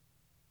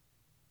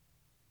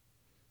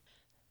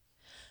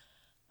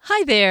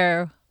Hi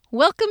there.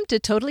 Welcome to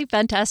Totally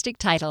Fantastic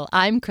Title.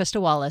 I'm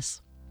Krista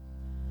Wallace.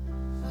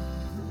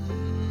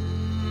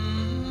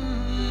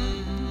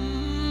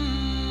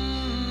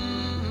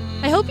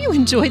 I hope you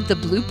enjoyed the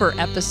blooper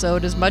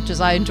episode as much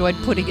as I enjoyed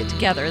putting it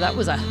together. That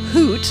was a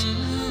hoot.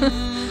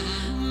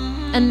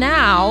 And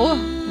now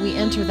we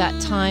enter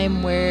that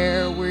time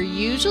where we're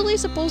usually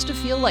supposed to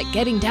feel like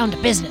getting down to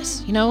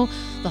business. You know,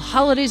 the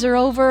holidays are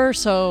over,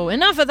 so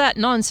enough of that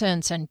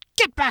nonsense and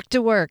get back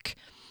to work.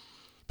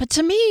 But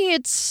to me,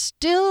 it's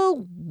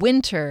still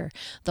winter.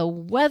 The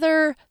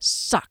weather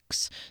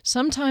sucks.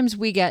 Sometimes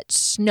we get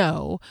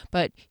snow,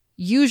 but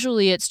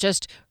usually it's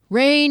just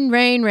rain,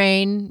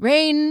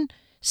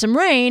 some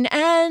rain,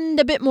 and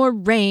a bit more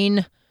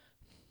rain.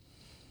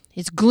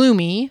 It's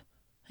gloomy,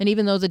 and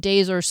even though the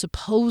days are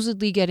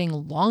supposedly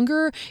getting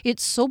longer,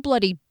 it's so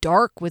bloody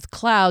dark with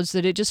clouds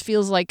that it just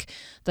feels like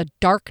the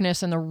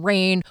darkness and the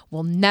rain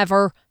will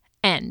never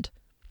end.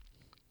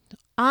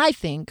 I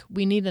think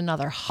we need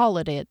another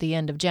holiday at the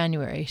end of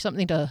January,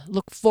 something to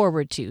look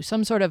forward to,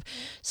 some sort of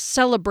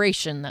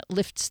celebration that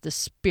lifts the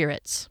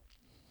spirits.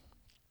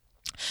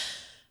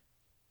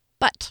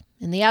 But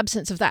in the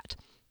absence of that,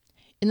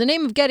 in the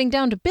name of getting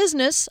down to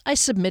business, I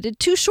submitted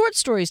 2 short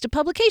stories to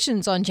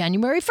publications on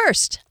January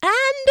 1st,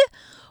 and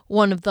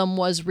one of them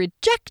was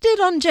rejected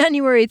on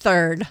January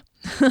 3rd.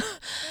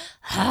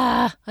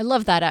 I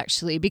love that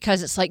actually,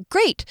 because it's like,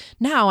 great,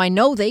 now I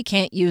know they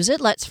can't use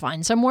it, let's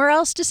find somewhere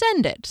else to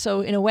send it.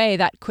 So in a way,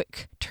 that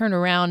quick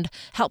turnaround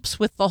helps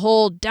with the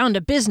whole down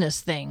to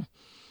business thing.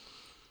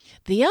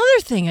 The other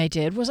thing I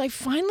did was I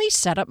finally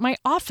set up my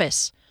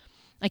office.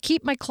 I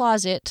keep my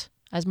closet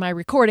as my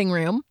recording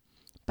room,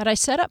 but I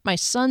set up my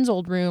son's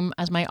old room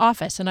as my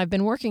office, and I've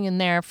been working in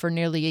there for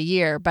nearly a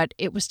year, but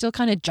it was still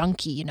kind of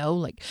junky, you know,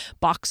 like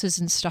boxes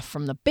and stuff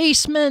from the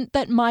basement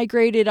that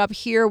migrated up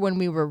here when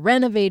we were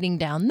renovating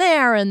down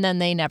there, and then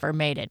they never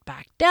made it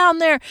back down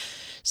there.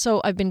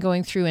 So I've been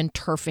going through and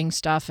turfing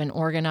stuff and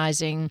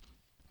organizing.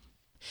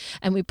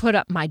 And we put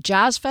up my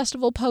jazz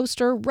festival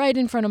poster right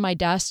in front of my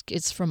desk.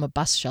 It's from a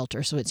bus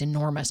shelter, so it's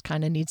enormous,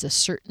 kind of needs a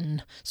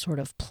certain sort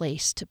of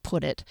place to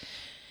put it.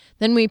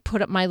 Then we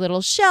put up my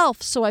little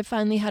shelf, so I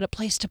finally had a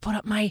place to put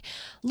up my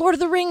Lord of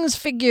the Rings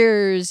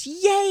figures.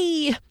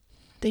 Yay!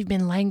 They've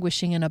been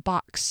languishing in a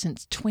box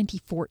since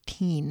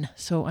 2014,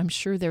 so I'm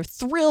sure they're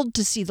thrilled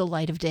to see the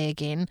light of day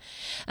again.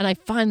 And I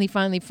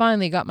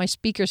finally got my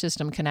speaker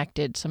system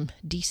connected. Some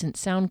decent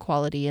sound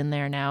quality in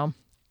there now.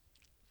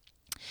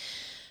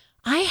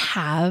 I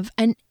have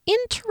an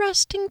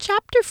interesting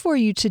chapter for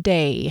you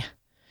today.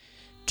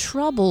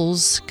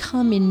 Troubles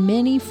come in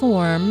many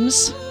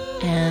forms,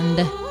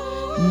 and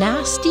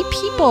nasty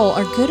people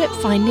are good at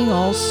finding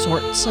all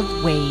sorts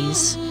of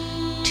ways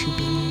to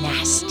be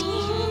nasty.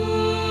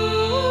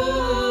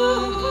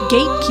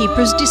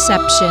 Gatekeeper's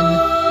Deception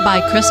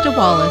by Krista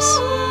Wallace.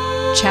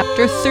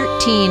 Chapter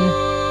 13.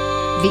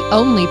 The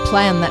Only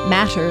Plan That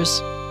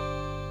Matters.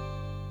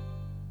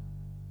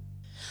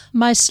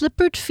 My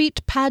slippered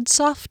feet pad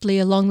softly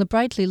along the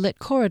brightly lit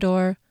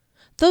corridor.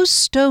 Those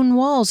stone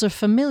walls are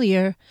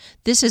familiar.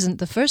 This isn't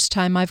the first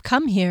time I've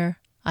come here.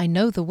 I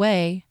know the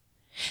way.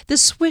 The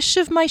swish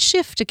of my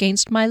shift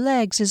against my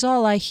legs is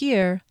all I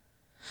hear.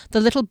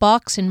 The little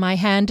box in my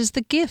hand is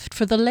the gift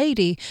for the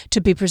lady to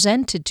be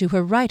presented to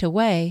her right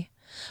away.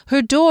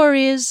 Her door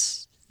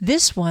is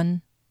this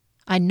one.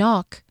 I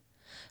knock.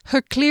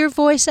 Her clear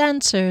voice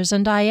answers,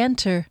 and I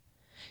enter.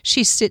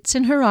 She sits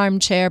in her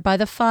armchair by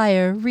the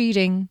fire,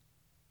 reading.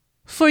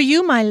 "For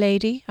you, my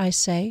lady," I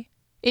say.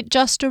 "It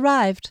just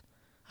arrived."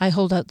 I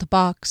hold out the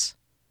box.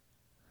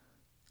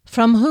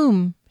 "From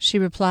whom?" she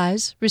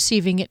replies,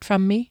 receiving it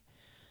from me.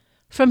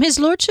 "From his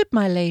lordship,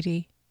 my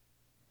lady."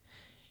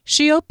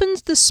 She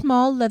opens the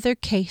small leather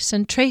case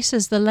and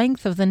traces the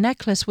length of the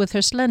necklace with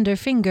her slender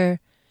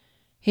finger.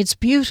 "It's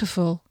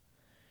beautiful."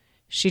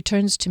 She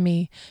turns to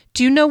me.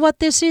 "Do you know what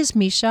this is,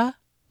 Misha?"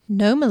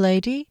 "No,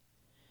 milady."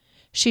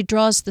 She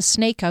draws the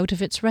snake out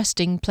of its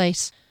resting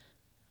place.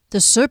 "The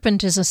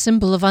serpent is a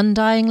symbol of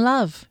undying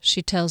love,"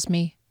 she tells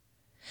me.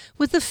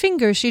 With the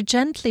finger she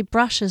gently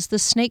brushes the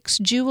snake's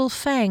jewel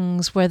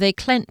fangs where they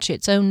clench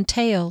its own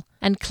tail,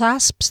 and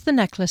clasps the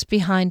necklace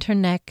behind her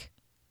neck.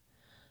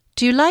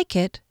 "Do you like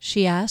it?"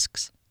 she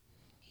asks.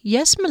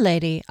 "Yes,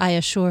 milady," I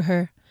assure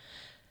her.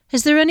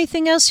 "Is there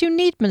anything else you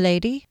need,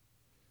 milady?"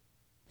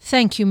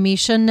 "Thank you,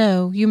 Misha,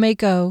 no, you may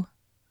go."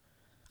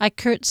 I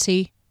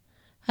curtsy.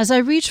 As I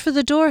reach for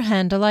the door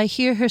handle, I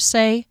hear her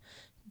say,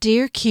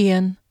 "Dear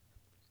Kian."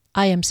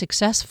 I am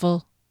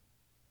successful.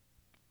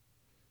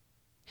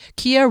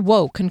 Kier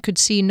woke and could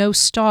see no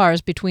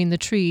stars between the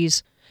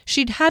trees.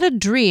 She'd had a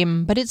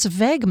dream, but its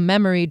vague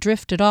memory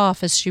drifted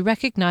off as she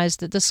recognized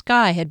that the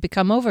sky had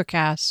become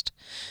overcast.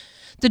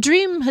 The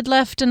dream had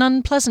left an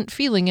unpleasant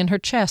feeling in her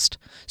chest,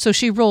 so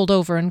she rolled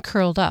over and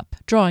curled up,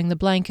 drawing the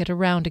blanket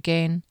around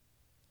again.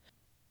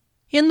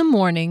 In the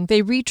morning,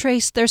 they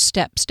retraced their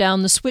steps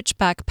down the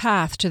switchback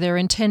path to their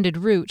intended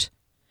route.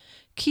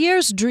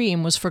 Kier's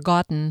dream was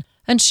forgotten,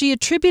 and she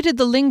attributed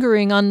the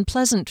lingering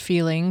unpleasant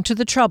feeling to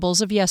the troubles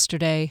of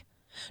yesterday.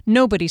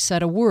 Nobody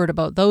said a word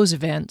about those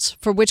events,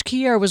 for which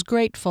Kier was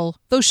grateful,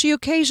 though she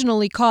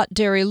occasionally caught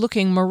Derry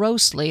looking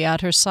morosely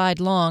at her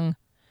sidelong.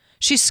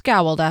 She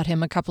scowled at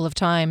him a couple of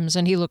times,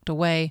 and he looked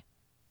away.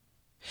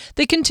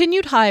 They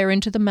continued higher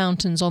into the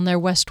mountains on their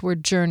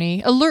westward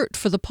journey, alert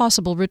for the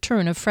possible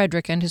return of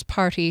Frederick and his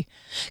party.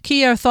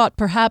 Kier thought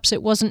perhaps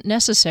it wasn't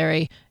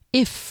necessary.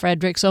 If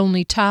Frederick's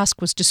only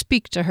task was to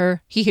speak to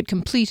her, he had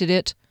completed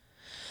it.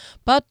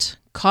 But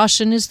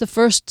caution is the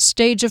first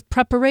stage of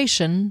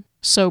preparation,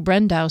 so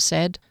Brendau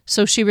said,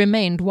 so she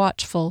remained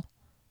watchful.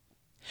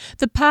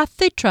 The path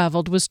they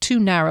travelled was too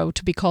narrow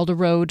to be called a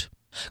road.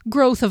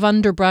 Growth of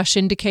underbrush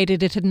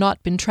indicated it had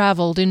not been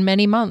travelled in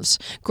many months.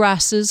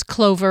 Grasses,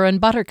 clover, and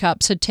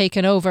buttercups had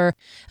taken over,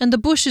 and the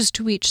bushes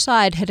to each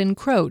side had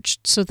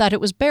encroached so that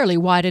it was barely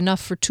wide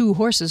enough for 2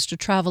 horses to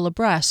travel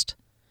abreast.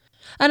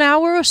 An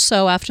hour or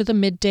so after the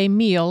midday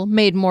meal,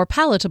 made more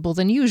palatable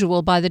than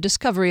usual by the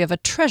discovery of a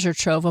treasure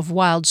trove of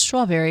wild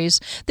strawberries,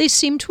 they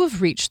seemed to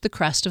have reached the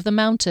crest of the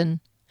mountain.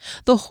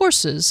 The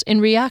horses,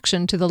 in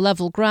reaction to the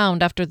level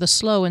ground after the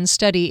slow and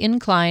steady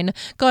incline,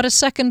 got a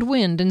second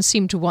wind and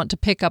seemed to want to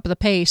pick up the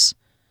pace.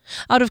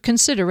 Out of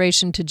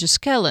consideration to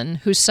Giskellen,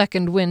 whose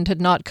second wind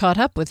had not caught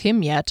up with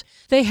him yet,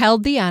 they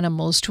held the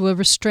animals to a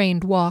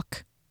restrained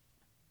walk.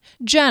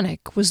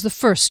 Janek was the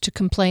first to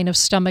complain of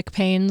stomach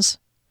pains.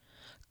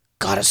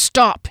 "Gotta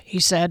stop," he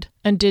said,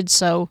 and did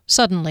so,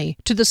 suddenly,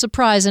 to the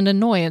surprise and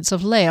annoyance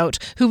of Layout,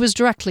 who was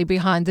directly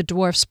behind the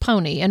dwarf's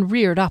pony and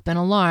reared up in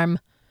alarm.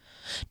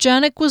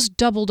 Janek was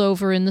doubled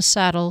over in the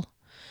saddle.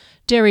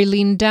 Derry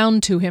leaned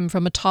down to him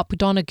from atop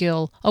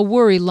Donegal, a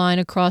worry line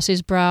across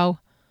his brow.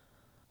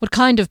 "What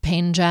kind of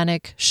pain,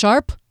 Janek?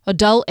 Sharp? A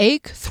dull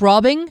ache?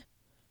 Throbbing?"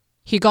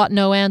 He got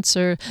no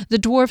answer. The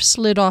dwarf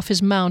slid off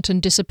his mount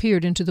and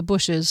disappeared into the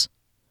bushes.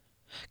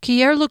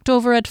 Kier looked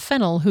over at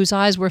Fennel, whose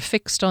eyes were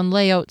fixed on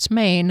Layout's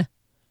mane.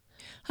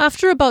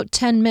 After about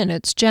 10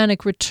 minutes,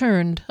 Janek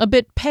returned, a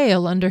bit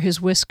pale under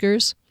his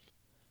whiskers.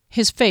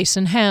 His face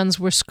and hands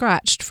were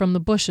scratched from the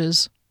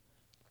bushes.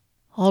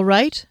 "All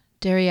right?"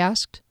 Derry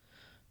asked.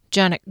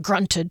 Janek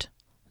grunted.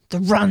 "The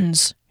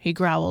runs," he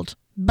growled.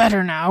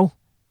 "Better now."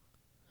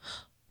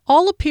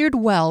 All appeared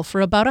well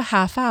for about a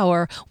half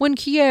hour, when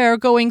Kier,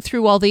 going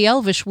through all the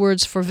Elvish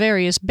words for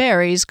various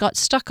berries, got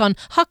stuck on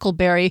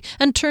huckleberry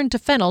and turned to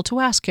Fennel to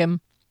ask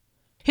him.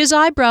 His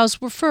eyebrows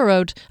were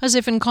furrowed, as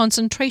if in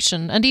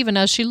concentration, and even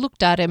as she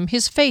looked at him,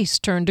 his face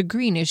turned a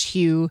greenish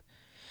hue.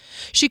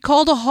 She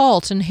called a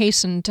halt and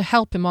hastened to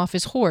help him off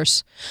his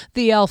horse.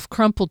 The elf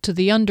crumpled to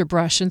the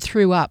underbrush and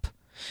threw up.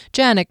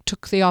 Janek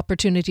took the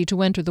opportunity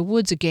to enter the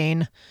woods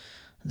again.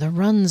 "The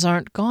runs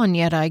aren't gone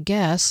yet, I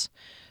guess."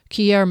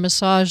 Kier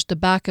massaged the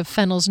back of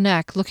Fennel's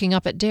neck, looking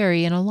up at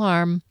Derry in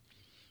alarm.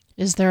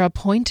 "Is there a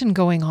point in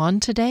going on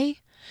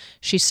today?"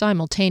 She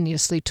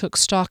simultaneously took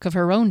stock of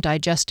her own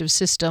digestive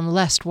system,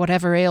 lest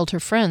whatever ailed her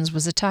friends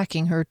was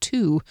attacking her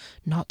too.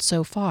 Not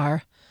so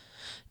far.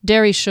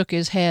 Derry shook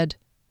his head.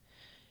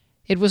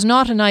 It was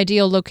not an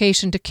ideal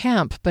location to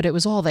camp, but it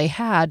was all they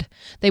had.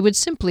 They would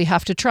simply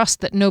have to trust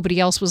that nobody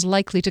else was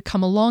likely to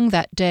come along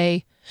that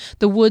day.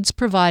 The woods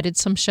provided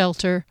some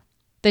shelter.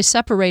 They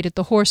separated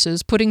the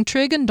horses, putting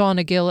Trig and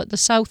Donegal at the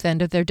south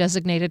end of their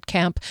designated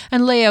camp,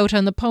 and Layout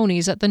on the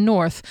ponies at the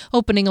north,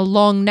 opening a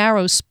long,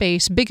 narrow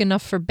space big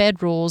enough for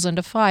bedrolls and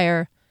a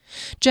fire.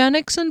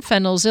 Janek's and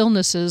Fennel's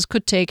illnesses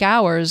could take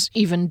hours,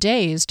 even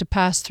days, to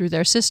pass through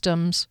their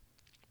systems.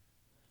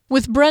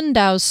 With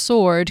Brendau's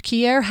sword,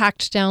 Kier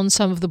hacked down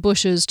some of the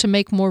bushes to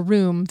make more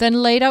room,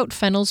 then laid out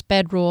Fennel's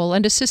bedroll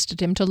and assisted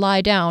him to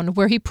lie down,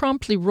 where he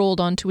promptly rolled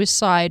onto his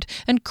side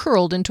and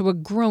curled into a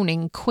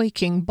groaning,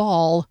 quaking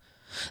ball.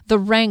 The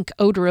rank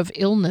odour of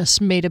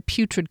illness made a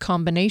putrid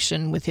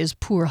combination with his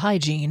poor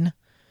hygiene.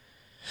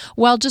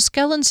 While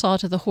Giskellen saw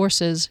to the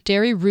horses,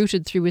 Derry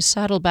rooted through his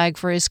saddlebag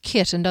for his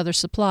kit and other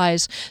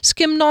supplies.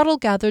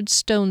 Skimnodle gathered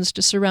stones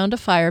to surround a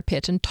fire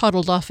pit and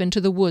toddled off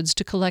into the woods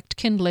to collect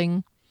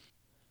kindling.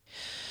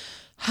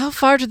 "How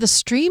far to the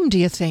stream, do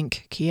you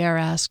think?"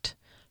 Kier asked.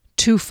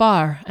 "Too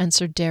far,"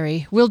 answered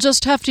Derry. "We'll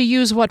just have to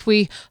use what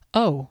we—"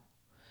 "Oh."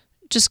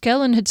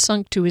 Giskellen had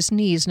sunk to his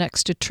knees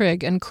next to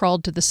Trig and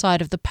crawled to the side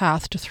of the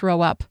path to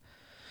throw up.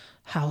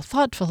 How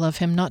thoughtful of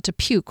him not to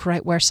puke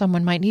right where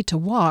someone might need to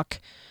walk.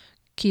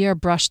 Kier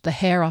brushed the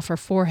hair off her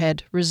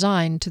forehead,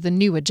 resigned to the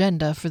new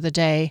agenda for the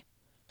day.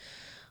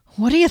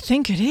 "What do you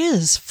think it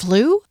is?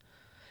 Flu?"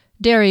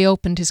 Derry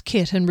opened his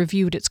kit and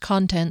reviewed its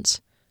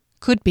contents.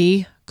 Could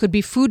be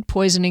food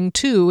poisoning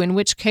too, in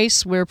which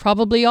case we're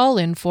probably all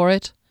in for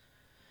it."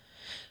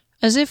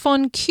 As if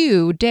on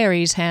cue,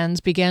 Derry's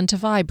hands began to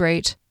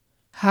vibrate.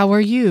 "How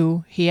are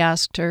you?" he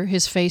asked her,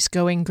 his face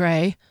going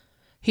grey.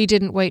 He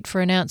didn't wait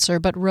for an answer,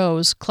 but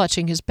rose,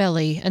 clutching his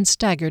belly, and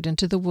staggered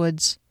into the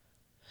woods.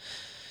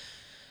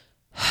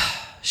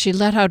 She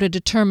let out a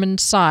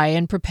determined sigh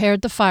and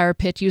prepared the fire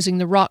pit using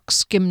the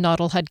rocks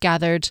Skimnodle had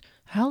gathered.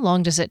 How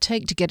long does it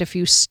take to get a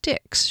few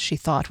sticks? She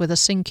thought with a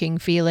sinking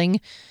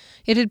feeling.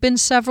 It had been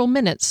several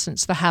minutes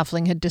since the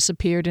halfling had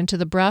disappeared into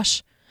the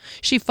brush.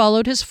 She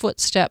followed his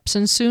footsteps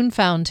and soon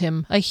found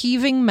him, a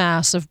heaving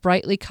mass of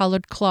brightly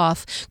colored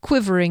cloth,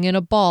 quivering in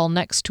a ball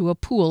next to a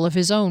pool of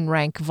his own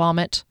rank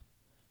vomit.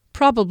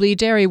 Probably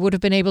Derry would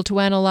have been able to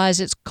analyze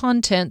its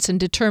contents and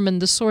determine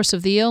the source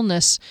of the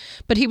illness,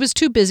 but he was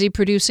too busy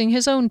producing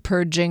his own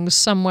purgings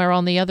somewhere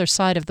on the other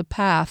side of the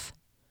path.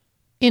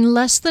 In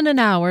less than an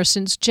hour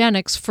since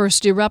Janek's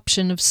first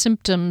eruption of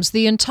symptoms,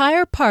 the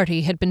entire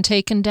party had been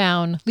taken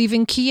down,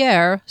 leaving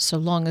Kier, so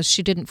long as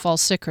she didn't fall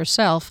sick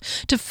herself,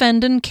 to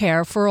fend and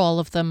care for all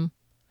of them.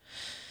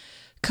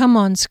 "Come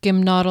on,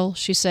 Skimnoddle,"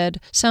 she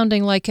said,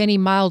 sounding like any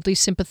mildly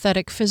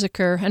sympathetic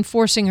physicker, and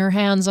forcing her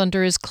hands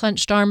under his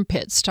clenched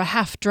armpits to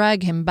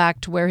half-drag him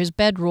back to where his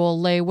bedroll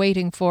lay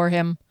waiting for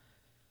him.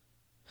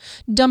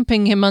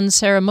 Dumping him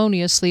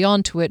unceremoniously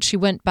onto it, she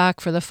went back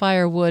for the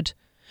firewood.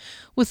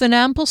 With an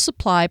ample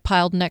supply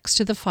piled next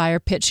to the fire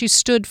pit, she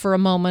stood for a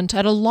moment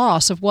at a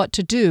loss of what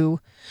to do.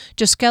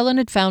 Jaskellen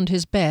had found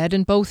his bed,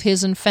 and both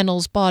his and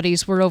Fennel's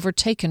bodies were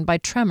overtaken by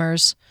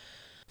tremors.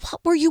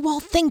 "What were you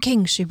all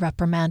thinking?" she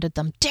reprimanded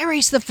them.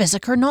 "Derry's the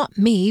physicker, not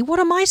me. What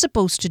am I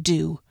supposed to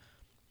do?"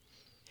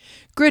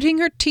 Gritting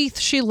her teeth,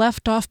 she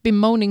left off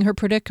bemoaning her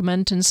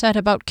predicament and set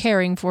about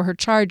caring for her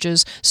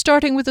charges,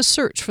 starting with a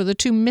search for the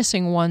two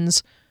missing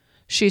ones.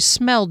 She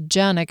smelled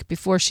Janek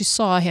before she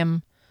saw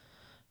him.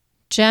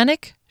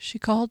 "Janek?" she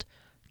called.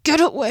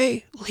 "Get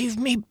away! Leave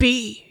me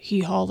be!"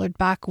 he hollered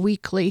back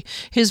weakly.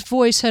 His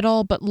voice had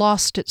all but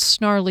lost its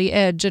snarly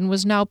edge and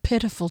was now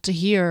pitiful to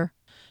hear.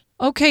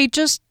 "Okay,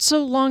 just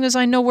so long as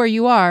I know where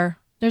you are.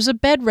 There's a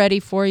bed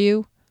ready for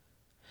you."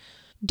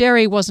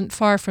 Derry wasn't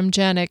far from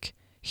Janek.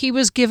 He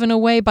was given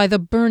away by the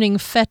burning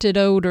fetid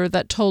odor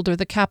that told her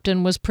the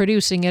captain was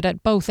producing it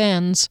at both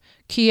ends.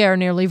 Kier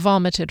nearly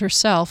vomited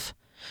herself.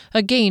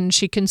 Again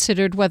she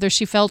considered whether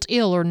she felt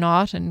ill or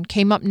not, and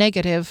came up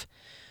negative.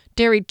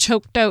 Derry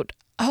choked out,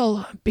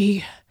 "I'll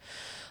be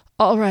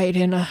all right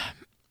in a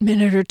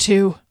minute or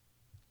two."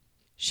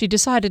 She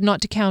decided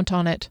not to count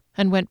on it,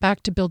 and went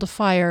back to build a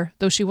fire,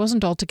 though she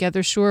wasn't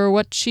altogether sure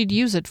what she'd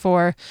use it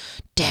for.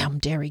 Damn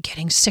Derry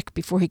getting sick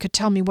before he could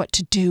tell me what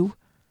to do.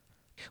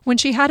 When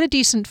she had a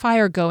decent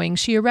fire going,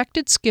 she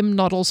erected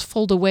Skimnoddle's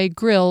fold-away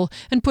grill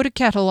and put a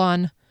kettle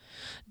on.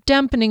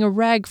 Dampening a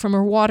rag from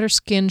her water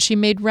skin, she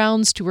made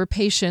rounds to her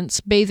patients,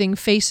 bathing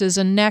faces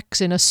and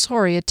necks in a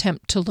sorry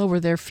attempt to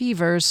lower their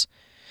fevers.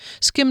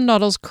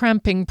 Skimnoddle's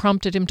cramping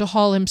prompted him to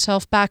haul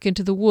himself back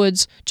into the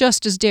woods,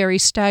 just as Derry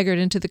staggered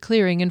into the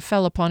clearing and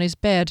fell upon his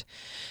bed.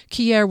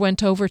 Kier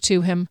went over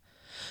to him.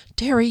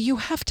 "Derry, you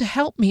have to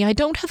help me. I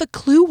don't have a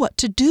clue what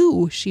to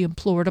do," she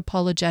implored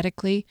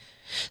apologetically.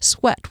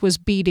 Sweat was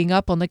beading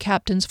up on the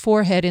captain's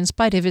forehead in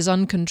spite of his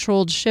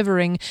uncontrolled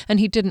shivering, and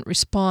he didn't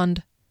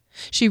respond.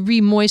 She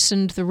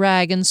re-moistened the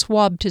rag and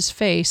swabbed his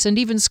face, and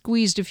even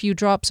squeezed a few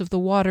drops of the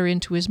water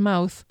into his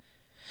mouth.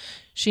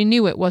 She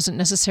knew it wasn't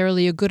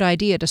necessarily a good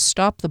idea to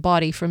stop the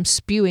body from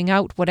spewing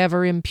out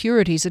whatever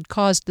impurities had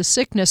caused the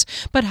sickness,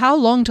 but how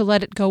long to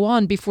let it go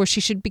on before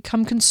she should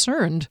become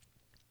concerned?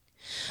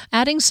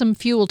 Adding some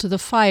fuel to the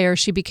fire,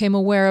 she became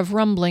aware of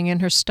rumbling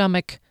in her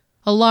stomach.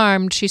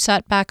 Alarmed, she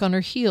sat back on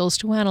her heels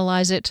to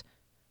analyze it.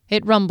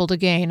 It rumbled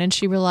again, and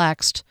she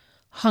relaxed.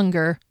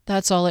 Hunger,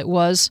 that's all it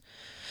was.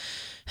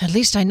 At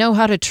least I know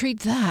how to treat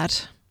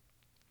that.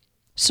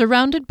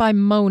 Surrounded by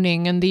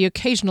moaning and the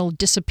occasional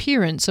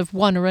disappearance of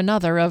one or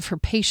another of her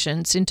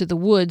patients into the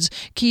woods,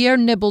 Kier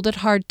nibbled at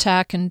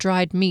hardtack and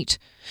dried meat.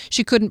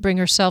 She couldn't bring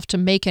herself to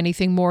make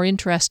anything more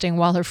interesting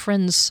while her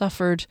friends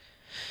suffered.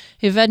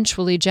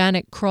 Eventually,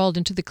 Janek crawled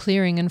into the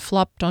clearing and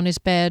flopped on his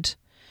bed.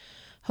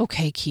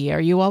 "Okay,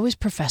 Kier, you always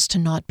profess to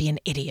not be an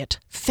idiot.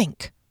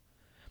 Think."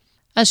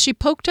 As she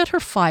poked at her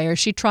fire,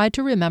 she tried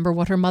to remember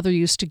what her mother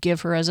used to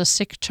give her as a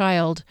sick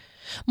child.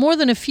 More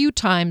than a few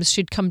times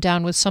she'd come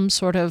down with some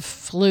sort of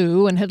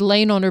flu and had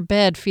lain on her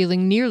bed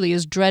feeling nearly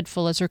as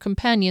dreadful as her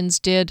companions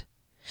did.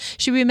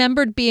 She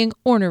remembered being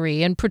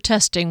ornery and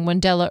protesting when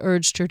Della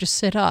urged her to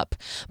sit up,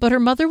 but her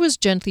mother was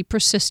gently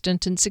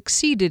persistent and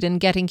succeeded in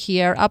getting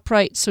Kier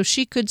upright so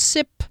she could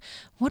sip,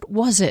 what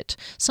was it?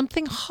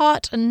 Something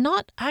hot and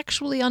not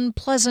actually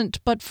unpleasant,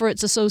 but for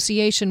its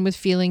association with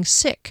feeling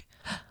sick.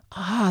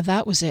 Ah,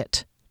 that was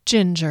it.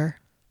 Ginger.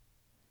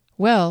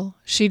 Well,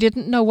 she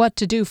didn't know what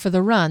to do for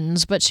the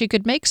runs, but she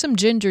could make some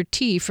ginger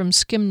tea from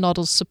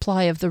Skimnoddle's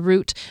supply of the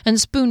root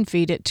and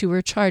spoon-feed it to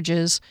her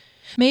charges.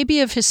 Maybe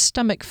if his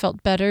stomach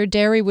felt better,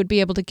 Derry would be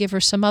able to give her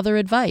some other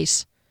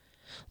advice.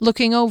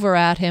 Looking over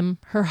at him,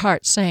 her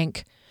heart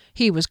sank.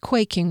 He was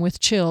quaking with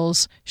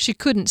chills. She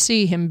couldn't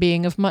see him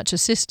being of much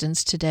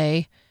assistance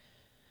today.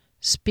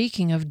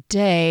 Speaking of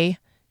day,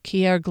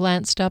 Kier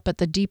glanced up at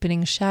the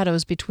deepening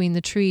shadows between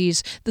the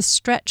trees, the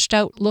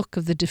stretched-out look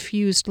of the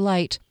diffused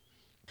light.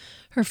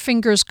 Her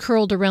fingers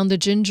curled around the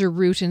ginger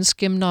root in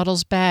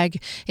Skimnoddle's bag.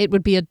 It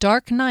would be a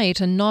dark night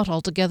and not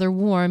altogether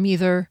warm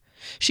either.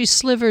 She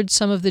slivered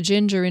some of the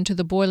ginger into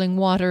the boiling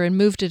water and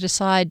moved it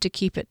aside to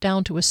keep it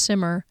down to a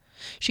simmer.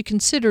 She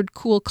considered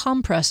cool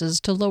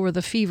compresses to lower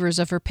the fevers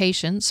of her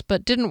patients,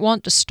 but didn't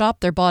want to stop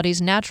their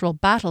body's natural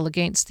battle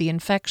against the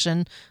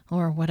infection,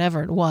 or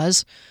whatever it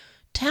was.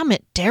 Damn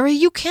it, Derry,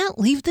 you can't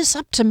leave this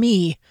up to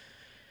me.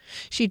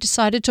 She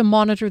decided to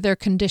monitor their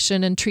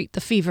condition and treat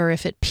the fever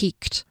if it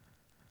peaked.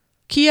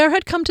 Kier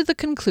had come to the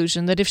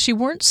conclusion that if she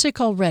weren't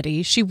sick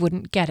already, she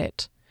wouldn't get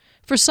it.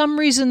 For some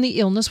reason, the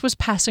illness was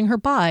passing her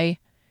by.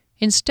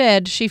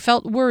 Instead, she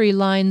felt worry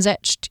lines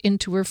etched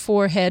into her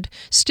forehead,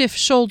 stiff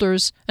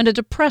shoulders, and a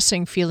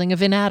depressing feeling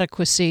of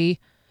inadequacy.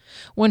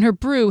 When her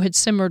brew had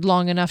simmered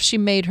long enough, she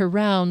made her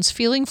rounds,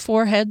 feeling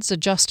foreheads,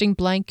 adjusting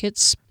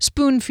blankets,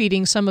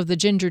 spoon-feeding some of the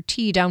ginger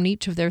tea down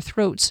each of their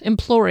throats,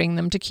 imploring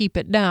them to keep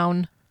it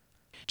down.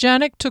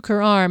 Janek took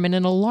her arm in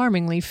an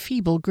alarmingly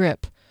feeble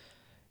grip.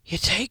 "You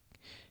take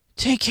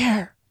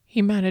care,"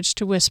 he managed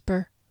to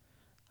whisper.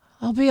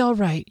 "I'll be all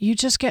right. You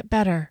just get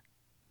better."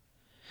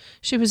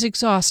 She was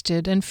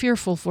exhausted and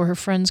fearful for her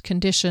friend's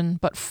condition,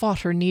 but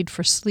fought her need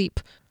for sleep.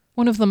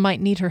 One of them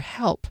might need her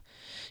help.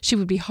 She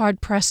would be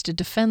hard-pressed to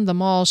defend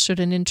them all should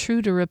an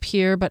intruder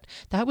appear, but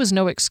that was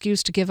no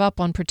excuse to give up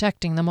on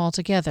protecting them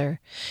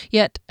altogether.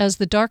 Yet, as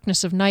the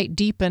darkness of night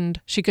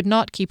deepened, she could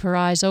not keep her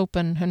eyes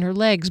open, and her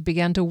legs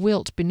began to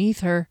wilt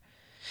beneath her.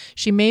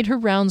 She made her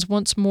rounds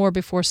once more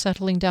before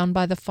settling down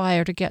by the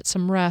fire to get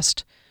some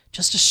rest.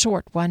 Just a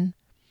short one.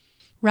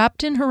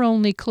 Wrapped in her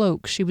only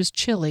cloak, she was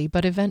chilly,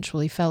 but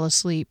eventually fell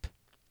asleep.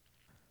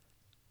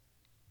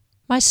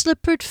 My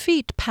slippered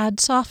feet pad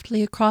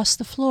softly across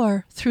the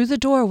floor, through the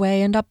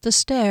doorway and up the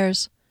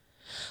stairs.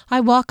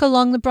 I walk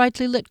along the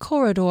brightly lit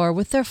corridor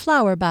with their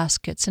flower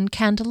baskets and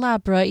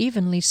candelabra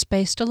evenly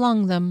spaced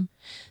along them.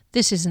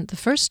 This isn't the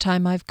first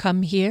time I've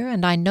come here,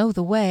 and I know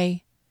the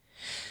way.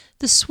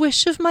 The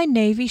swish of my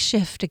navy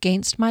shift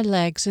against my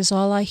legs is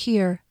all I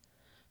hear.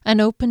 An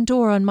open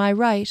door on my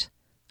right.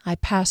 I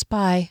pass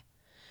by.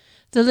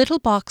 The little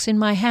box in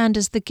my hand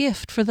is the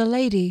gift for the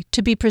lady,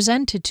 to be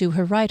presented to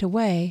her right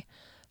away.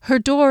 Her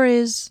door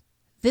is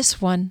this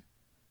one.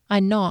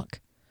 I knock.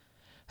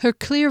 Her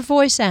clear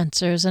voice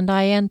answers, and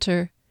I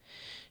enter.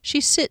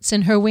 She sits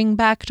in her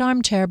wing-backed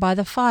armchair by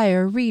the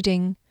fire,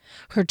 reading.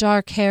 Her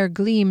dark hair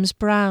gleams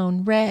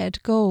brown,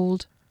 red,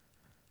 gold.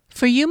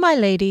 "For you, my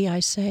lady," I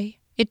say.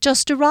 "It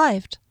just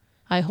arrived."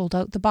 I hold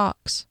out the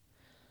box.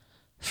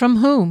 "From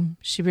whom?"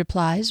 she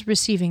replies,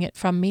 receiving it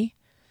from me.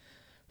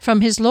 "From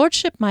his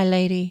lordship, my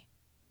lady."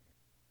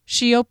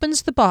 She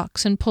opens the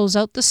box and pulls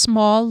out the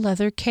small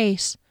leather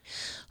case.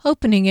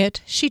 Opening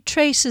it, she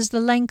traces the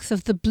length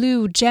of the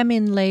blue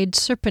gem-inlaid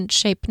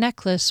serpent-shaped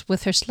necklace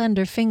with her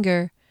slender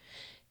finger.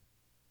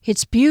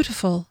 "It's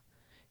beautiful."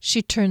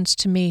 She turns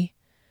to me.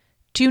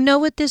 "Do you know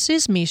what this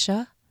is,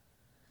 Misha?"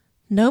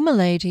 "No,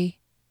 milady."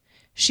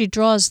 She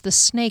draws the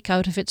snake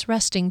out of its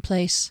resting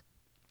place.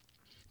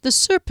 "The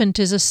serpent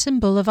is a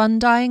symbol of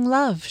undying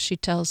love," she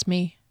tells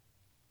me.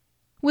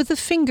 With a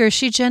finger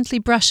she gently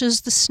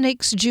brushes the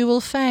snake's jewel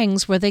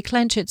fangs where they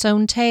clench its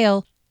own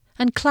tail,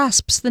 and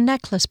clasps the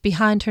necklace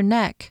behind her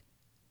neck.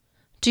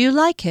 "Do you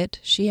like it?"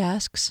 she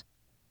asks.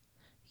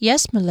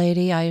 "Yes,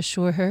 milady," I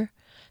assure her.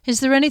 "Is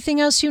there anything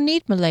else you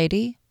need,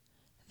 milady?"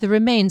 The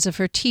remains of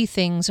her tea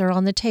things are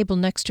on the table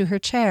next to her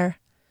chair.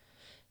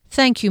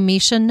 "Thank you,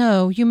 Misha.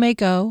 No, you may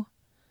go."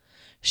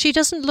 She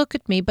doesn't look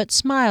at me, but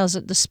smiles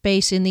at the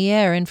space in the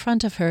air in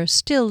front of her,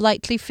 still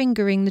lightly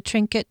fingering the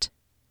trinket.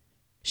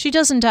 She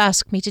doesn't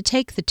ask me to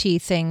take the tea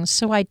things,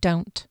 so I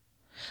don't.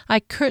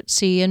 I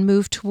curtsy and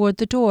move toward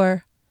the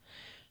door.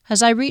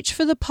 As I reach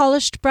for the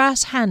polished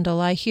brass handle,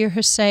 I hear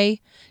her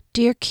say,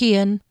 "Dear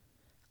Kian,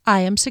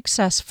 I am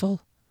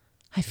successful."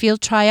 I feel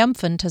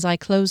triumphant as I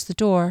close the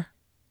door.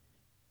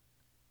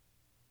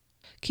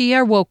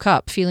 Kier woke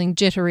up, feeling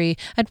jittery.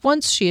 At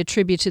once she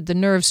attributed the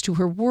nerves to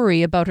her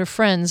worry about her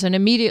friends and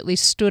immediately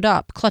stood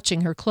up,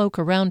 clutching her cloak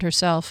around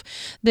herself.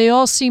 They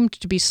all seemed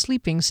to be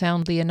sleeping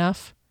soundly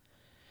enough.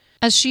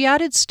 As she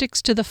added sticks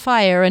to the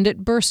fire and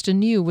it burst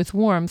anew with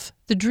warmth,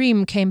 the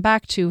dream came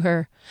back to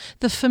her.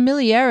 The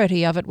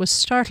familiarity of it was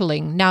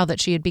startling, now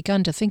that she had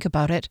begun to think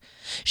about it.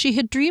 She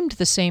had dreamed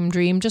the same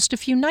dream just a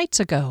few nights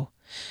ago.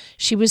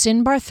 She was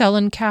in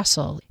Barthelon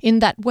Castle, in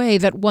that way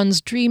that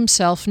one's dream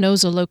self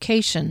knows a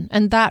location,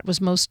 and that was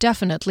most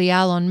definitely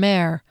Allon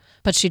Mare.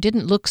 But she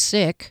didn't look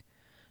sick.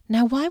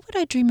 Now why would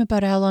I dream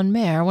about Allon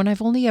Mare when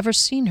I've only ever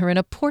seen her in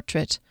a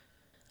portrait?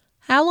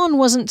 Allon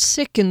wasn't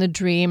sick in the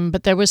dream,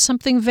 but there was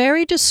something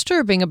very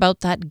disturbing about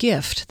that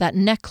gift, that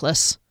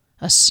necklace.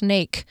 A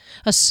snake,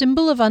 a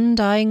symbol of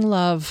undying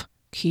love.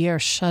 Kier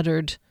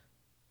shuddered.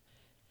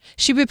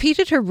 She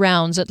repeated her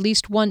rounds at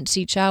least once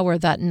each hour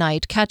that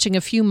night, catching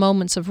a few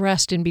moments of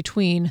rest in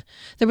between.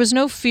 There was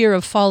no fear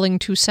of falling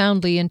too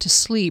soundly into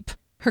sleep.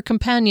 Her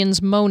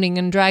companions moaning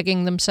and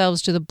dragging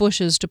themselves to the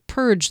bushes to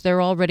purge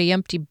their already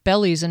empty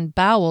bellies and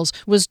bowels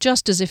was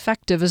just as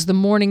effective as the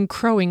morning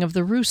crowing of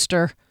the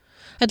rooster.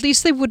 At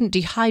least they wouldn't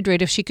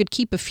dehydrate if she could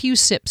keep a few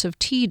sips of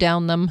tea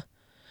down them.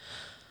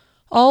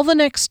 All the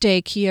next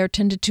day Kier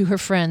tended to her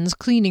friends,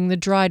 cleaning the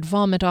dried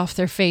vomit off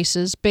their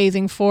faces,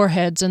 bathing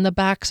foreheads and the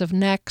backs of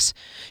necks.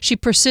 She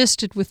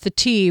persisted with the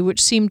tea,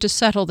 which seemed to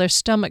settle their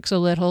stomachs a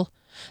little.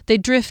 They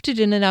drifted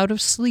in and out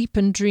of sleep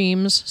and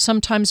dreams,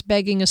 sometimes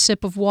begging a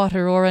sip of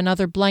water or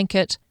another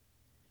blanket.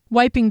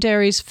 Wiping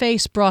Derry's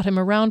face brought him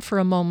around for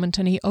a moment,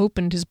 and he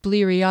opened his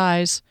bleary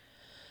eyes.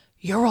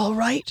 "You're all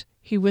right?"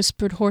 he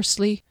whispered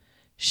hoarsely.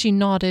 She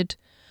nodded.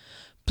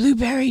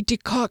 "Blueberry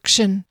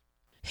decoction."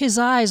 His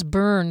eyes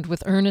burned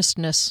with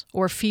earnestness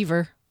or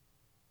fever.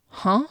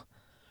 "Huh?"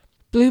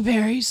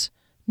 "Blueberries,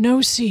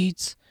 no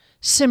seeds,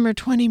 simmer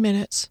 20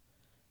 minutes.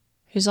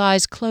 His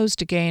eyes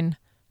closed again.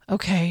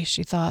 "Okay,"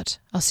 she thought.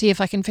 "I'll see if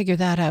I can figure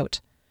that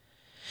out."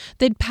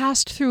 They'd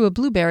passed through a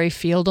blueberry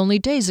field only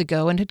days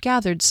ago and had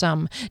gathered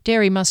some.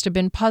 Derry must have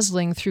been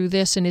puzzling through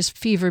this in his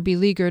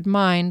fever-beleaguered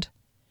mind.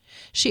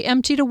 She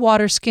emptied a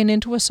water skin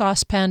into a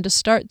saucepan to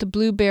start the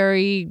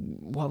blueberry...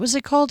 what was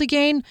it called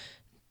again?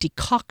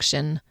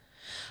 Decoction.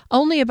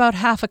 Only about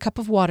half a cup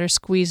of water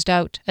squeezed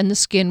out, and the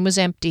skin was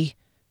empty.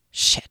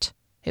 Shit.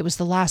 It was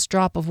the last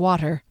drop of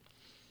water.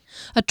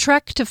 A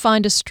trek to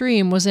find a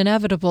stream was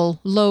inevitable,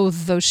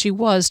 loath though she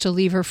was to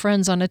leave her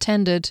friends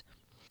unattended.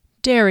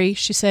 "Derry,"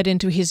 she said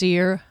into his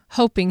ear,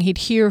 hoping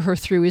he'd hear her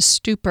through his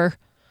stupor.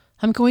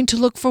 "I'm going to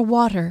look for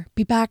water.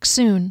 Be back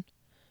soon."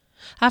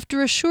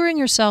 After assuring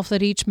herself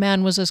that each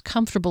man was as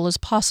comfortable as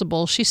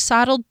possible, she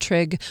saddled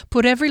Trig,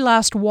 put every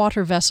last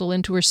water vessel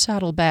into her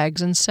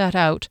saddlebags, and set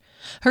out.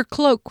 Her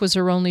cloak was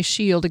her only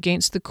shield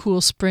against the cool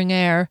spring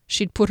air.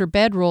 She'd put her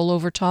bedroll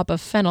over top of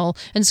Fennel,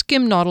 and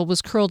Skimnoddle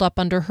was curled up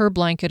under her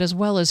blanket as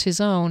well as his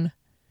own.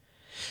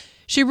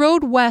 She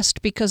rode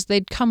west because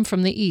they'd come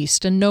from the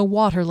east, and no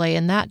water lay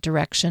in that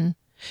direction.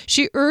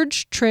 She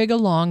urged Trig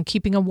along,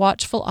 keeping a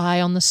watchful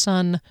eye on the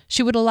sun.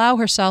 She would allow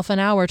herself an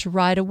hour to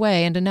ride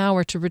away and an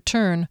hour to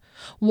return.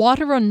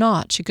 Water or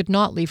not, she could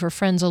not leave her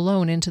friends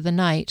alone into the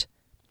night.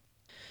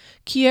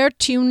 Kier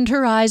tuned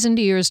her eyes and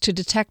ears to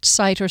detect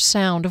sight or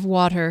sound of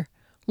water.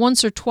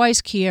 Once or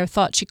twice Kier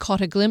thought she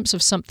caught a glimpse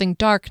of something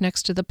dark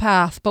next to the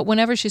path, but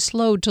whenever she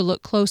slowed to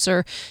look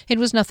closer, it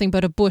was nothing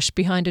but a bush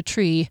behind a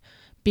tree.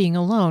 Being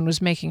alone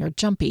was making her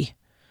jumpy.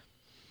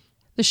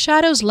 The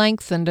shadows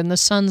lengthened and the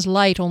sun's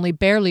light only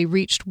barely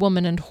reached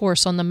woman and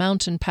horse on the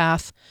mountain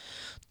path.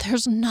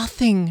 "There's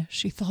nothing,"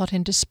 she thought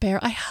in despair.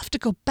 "I have to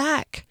go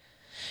back."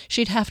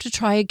 She'd have to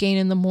try again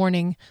in the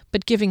morning,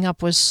 but giving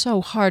up was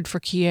so hard for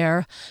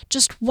Kier.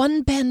 Just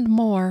one bend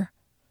more.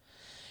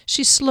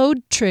 She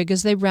slowed Trig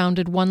as they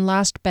rounded one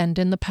last bend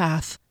in the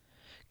path.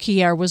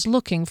 Kier was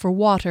looking for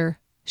water.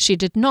 She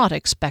did not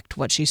expect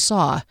what she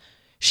saw.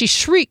 She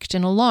shrieked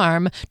in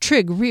alarm.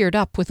 Trig reared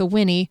up with a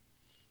whinny.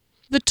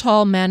 The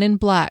tall man in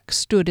black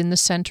stood in the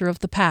center of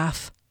the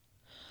path.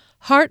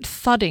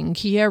 Heart-thudding,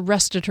 Kier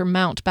wrested her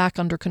mount back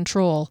under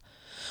control.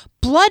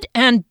 "Blood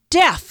and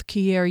death!"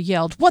 Kier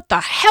yelled. "What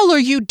the hell are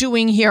you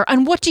doing here?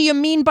 And what do you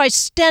mean by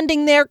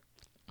standing there?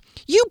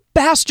 You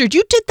bastard!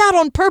 You did that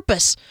on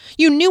purpose!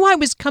 You knew I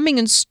was coming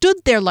and stood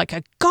there like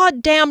a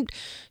goddamned...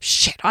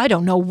 shit, I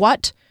don't know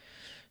what!"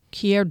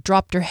 Kier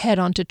dropped her head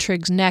onto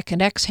Trig's neck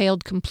and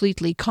exhaled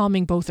completely,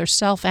 calming both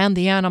herself and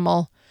the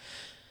animal.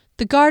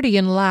 The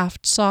guardian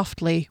laughed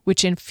softly,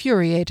 which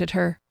infuriated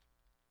her.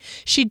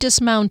 She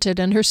dismounted,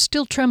 and her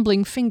still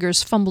trembling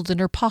fingers fumbled in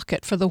her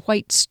pocket for the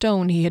white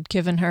stone he had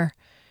given her.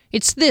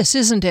 "It's this,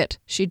 isn't it?"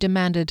 she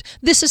demanded.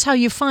 "This is how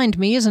you find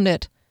me, isn't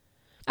it?"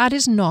 At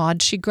his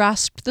nod, she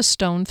grasped the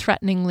stone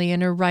threateningly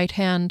in her right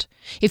hand.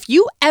 "If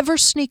you ever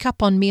sneak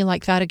up on me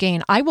like that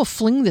again, I will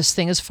fling this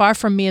thing as far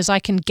from me as I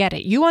can get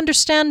it. You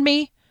understand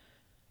me?"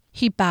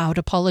 He bowed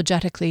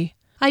apologetically.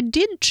 "I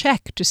did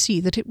check to see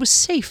that it was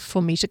safe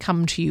for me to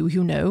come to you,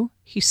 you know,"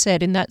 he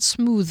said in that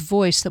smooth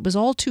voice that was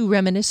all too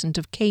reminiscent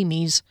of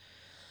Kami's.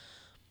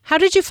 "How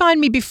did you find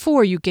me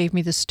before you gave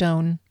me the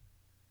stone?"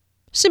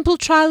 "Simple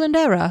trial and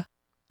error.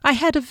 I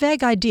had a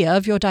vague idea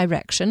of your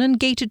direction and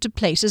gated to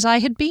places I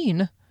had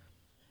been."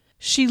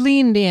 She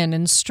leaned in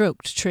and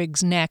stroked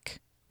Trig's neck.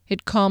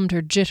 It calmed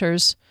her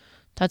jitters.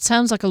 "That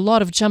sounds like a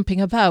lot of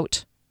jumping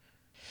about."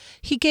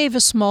 He gave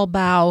a small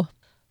bow.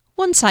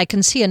 "Once I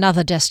can see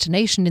another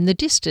destination in the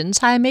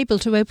distance, I am able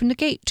to open a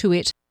gate to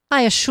it.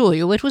 I assure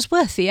you it was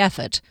worth the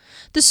effort.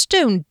 The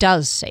stone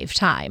does save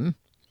time."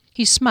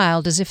 He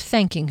smiled as if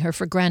thanking her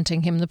for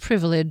granting him the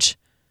privilege.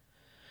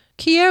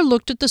 Kier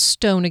looked at the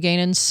stone again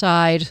and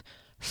sighed.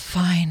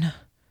 Fine.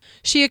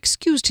 She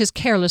excused his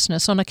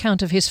carelessness on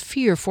account of his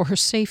fear for her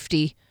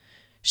safety.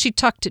 She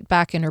tucked it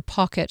back in her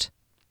pocket.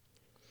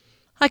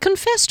 "I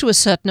confess to a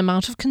certain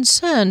amount of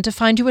concern to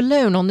find you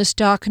alone on this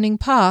darkening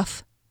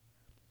path."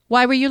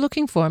 "Why were you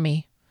looking for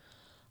me?"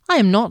 "I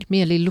am not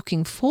merely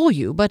looking for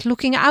you, but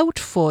looking out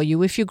for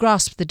you, if you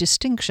grasp the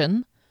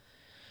distinction."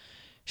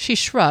 She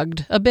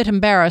shrugged, a bit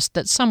embarrassed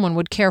that someone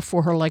would care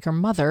for her like her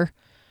mother.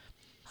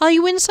 "Are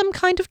you in some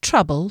kind of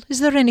trouble? Is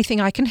there anything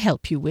I can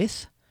help you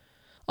with?"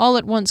 All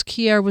at once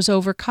Kier was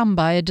overcome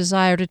by a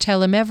desire to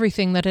tell him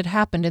everything that had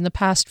happened in the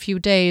past few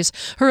days,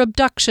 her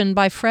abduction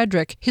by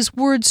Frederick, his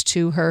words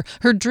to her,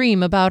 her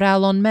dream about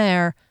Alon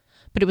Mare.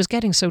 But it was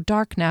getting so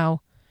dark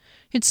now.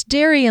 "It's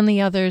Derry and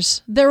the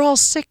others. They're all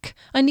sick.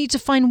 I need to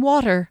find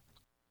water.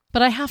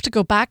 But I have to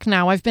go back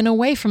now. I've been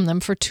away from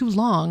them for too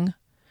long."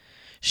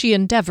 She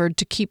endeavored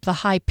to keep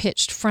the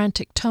high-pitched,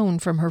 frantic tone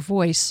from her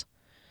voice.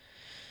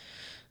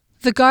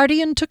 The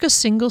guardian took a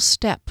single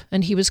step,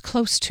 and he was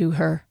close to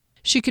her.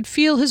 She could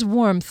feel his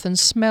warmth and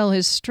smell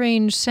his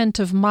strange scent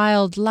of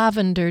mild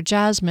lavender,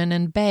 jasmine,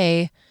 and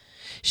bay.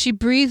 She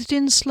breathed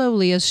in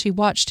slowly as she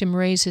watched him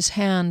raise his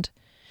hand.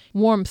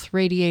 Warmth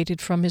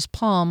radiated from his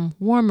palm,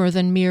 warmer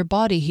than mere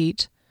body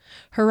heat.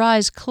 Her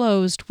eyes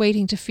closed,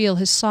 waiting to feel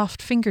his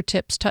soft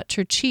fingertips touch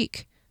her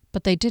cheek,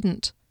 but they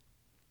didn't.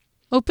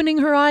 Opening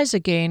her eyes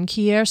again,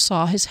 Kier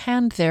saw his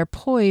hand there,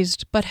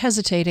 poised but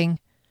hesitating.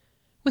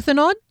 With an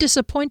odd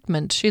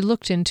disappointment, she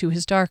looked into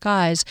his dark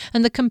eyes,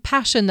 and the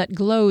compassion that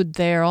glowed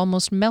there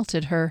almost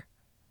melted her.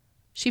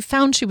 She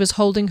found she was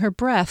holding her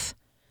breath.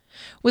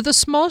 With a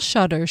small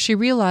shudder, she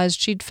realized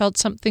she'd felt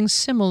something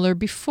similar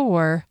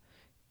before.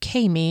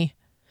 Kami.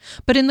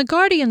 But in the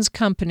Guardian's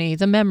company,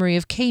 the memory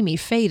of Kami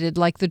faded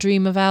like the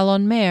dream of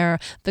Alon Mare.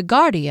 The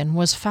Guardian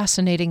was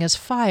fascinating as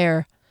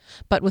fire,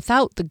 but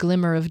without the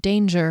glimmer of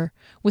danger.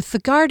 With the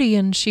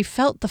Guardian, she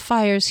felt the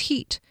fire's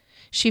heat.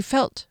 She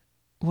felt,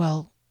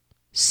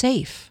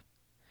 safe.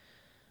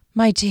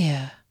 My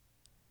dear.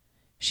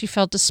 She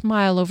felt a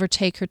smile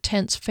overtake her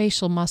tense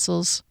facial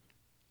muscles.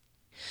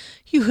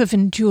 You have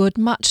endured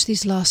much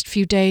these last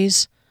few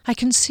days. I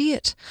can see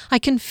it. I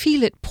can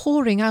feel it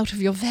pouring out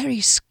of your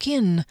very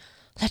skin.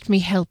 Let me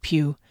help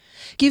you.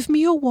 Give me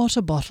your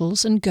water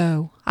bottles and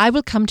go. I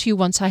will come to you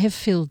once I have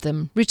filled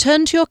them.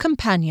 Return to your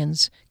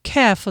companions.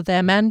 Care for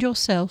them and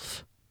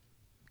yourself.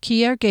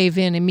 Kier gave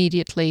in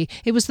immediately.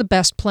 It was the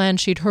best plan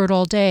she'd heard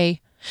all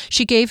day.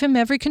 She gave him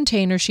every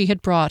container she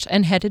had brought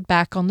and headed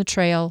back on the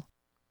trail.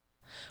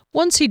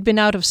 Once he'd been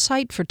out of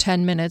sight for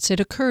 10 minutes, it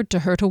occurred to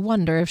her to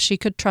wonder if she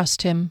could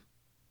trust him.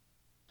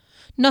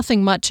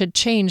 Nothing much had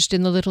changed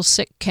in the little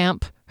sick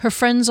camp. Her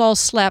friends all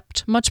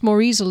slept, much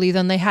more easily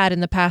than they had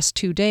in the past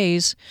 2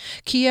 days.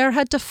 Kier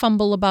had to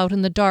fumble about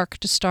in the dark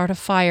to start a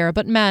fire,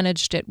 but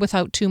managed it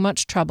without too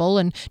much trouble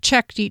and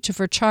checked each of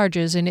her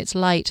charges in its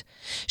light.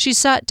 She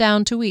sat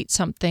down to eat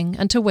something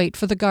and to wait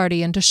for the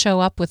Guardian to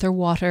show up with her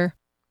water.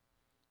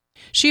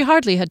 She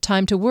hardly had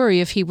time to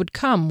worry if he would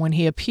come when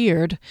he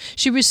appeared.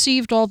 She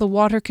received all the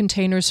water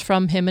containers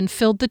from him and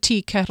filled the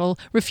tea kettle,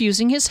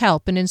 refusing his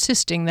help and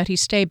insisting that he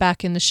stay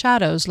back in the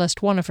shadows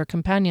lest one of her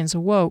companions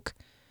awoke.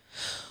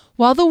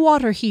 While the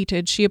water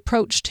heated, she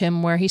approached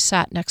him where he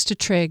sat next to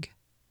Trig.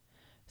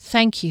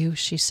 "Thank you,"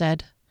 she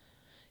said.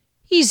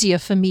 "Easier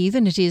for me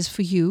than it is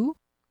for you."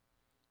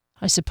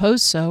 "I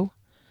suppose so."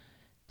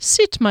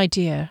 "Sit, my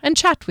dear, and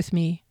chat with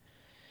me."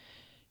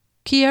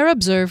 Kier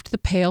observed the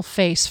pale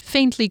face,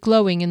 faintly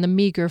glowing in the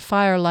meagre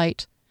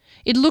firelight.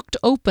 It looked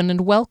open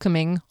and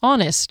welcoming,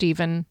 honest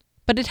even,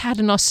 but it had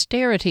an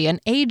austerity and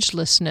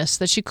agelessness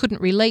that she couldn't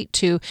relate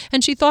to,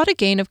 and she thought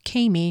again of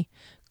Kami.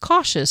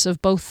 Cautious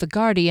of both the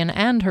Guardian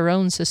and her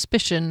own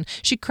suspicion,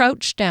 she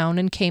crouched down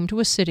and came to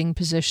a sitting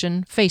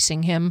position,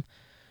 facing him.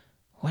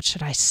 "What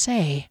should I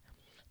say?"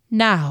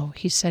 "Now,"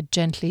 he said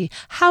gently,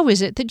 "how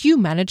is it that you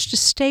managed to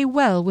stay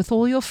well with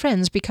all your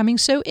friends becoming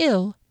so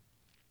ill?"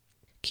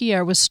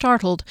 Kier was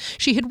startled.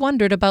 She had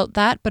wondered about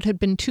that, but had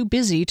been too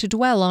busy to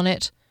dwell on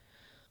it.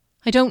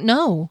 "I don't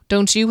know.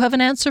 Don't you have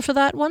an answer for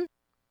that one?"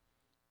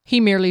 He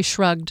merely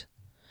shrugged.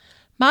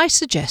 "My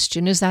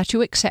suggestion is that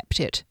you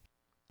accept it.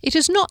 It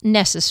is not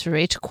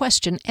necessary to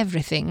question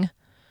everything."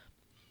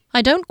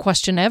 "I don't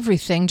question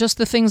everything, just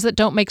the things that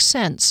don't make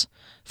sense.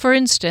 For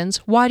instance,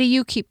 why do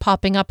you keep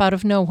popping up out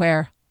of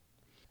nowhere?"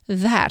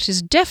 "That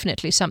is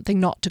definitely something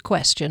not to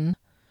question."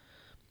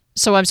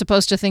 "So I'm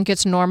supposed to think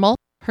it's normal?"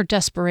 Her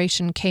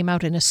desperation came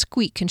out in a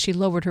squeak and she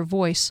lowered her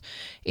voice.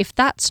 "If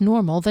that's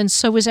normal, then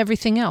so is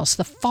everything else,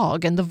 the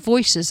fog and the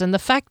voices and the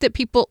fact that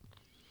people—"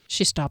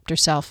 She stopped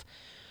herself.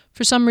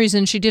 For some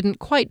reason she didn't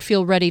quite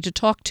feel ready to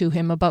talk to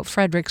him about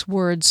Frederick's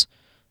words.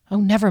 "Oh,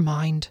 never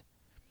mind."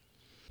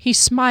 He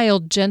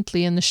smiled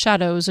gently in the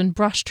shadows and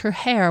brushed her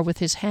hair with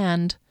his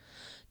hand.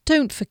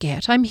 "Don't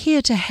forget, I'm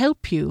here to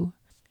help you."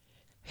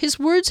 His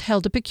words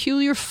held a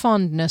peculiar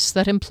fondness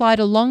that implied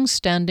a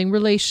long-standing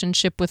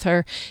relationship with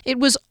her. It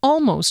was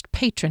almost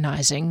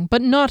patronizing,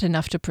 but not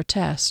enough to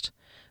protest.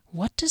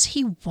 What does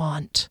he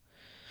want?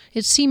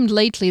 It seemed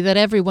lately that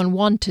everyone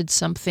wanted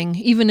something,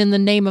 even in the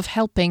name of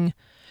helping.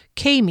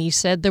 Kami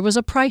said there was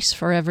a price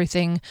for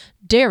everything.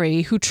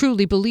 Derry, who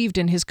truly believed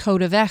in his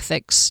code of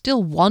ethics,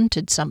 still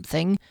wanted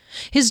something.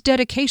 His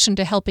dedication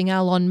to helping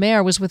Alon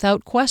Mare was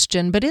without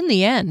question, but in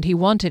the end he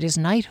wanted his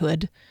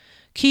knighthood.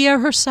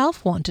 Kier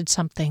herself wanted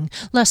something,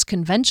 less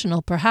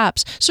conventional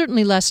perhaps,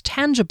 certainly less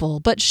tangible,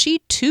 but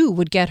she too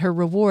would get her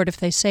reward if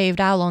they saved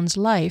Alon's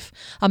life.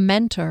 A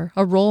mentor,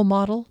 a role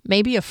model,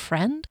 maybe a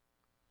friend?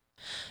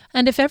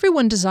 And if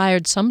everyone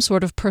desired some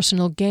sort of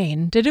personal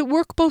gain, did it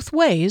work both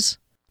ways?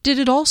 Did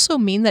it also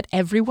mean that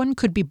everyone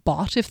could be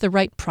bought if the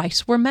right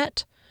price were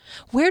met?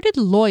 Where did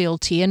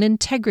loyalty and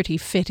integrity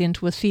fit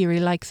into a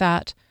theory like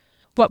that?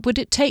 What would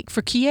it take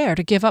for Kier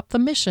to give up the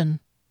mission?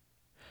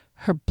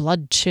 Her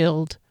blood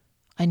chilled.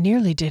 I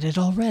nearly did it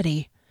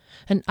already.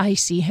 An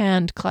icy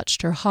hand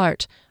clutched her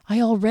heart.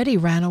 I already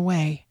ran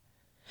away.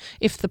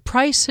 If the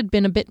price had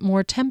been a bit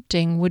more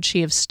tempting, would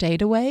she have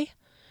stayed away?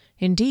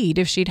 Indeed,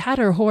 if she'd had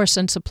her horse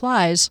and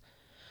supplies.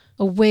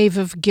 A wave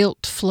of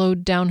guilt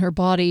flowed down her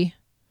body.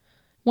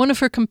 One of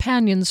her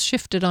companions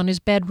shifted on his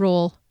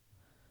bedroll.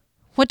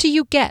 "What do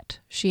you get?"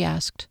 she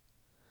asked.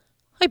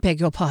 "I beg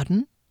your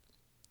pardon?"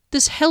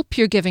 "This help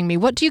you're giving me,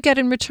 what do you get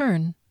in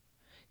return?"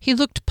 He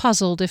looked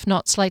puzzled, if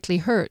not slightly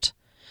hurt.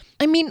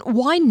 "I mean,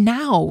 why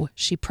now?"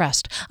 she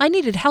pressed. "I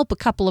needed help a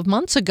couple of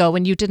months ago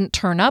and you didn't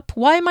turn up.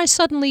 Why am I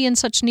suddenly in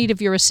such need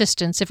of your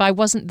assistance if I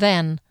wasn't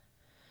then?"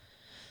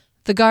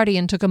 The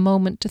Guardian took a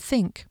moment to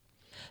think.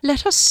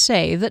 "Let us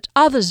say that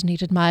others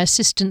needed my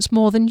assistance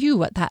more than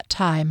you at that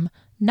time.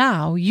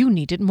 Now you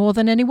need it more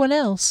than anyone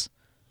else."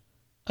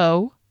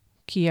 "Oh?"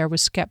 Kier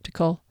was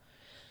sceptical.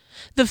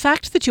 "The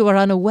fact that you are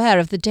unaware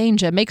of the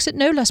danger makes it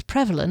no less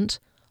prevalent.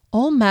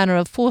 All manner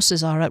of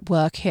forces are at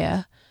work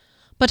here.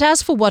 But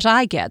as for what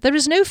I get, there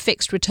is no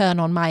fixed return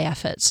on my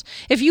efforts.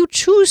 If you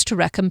choose to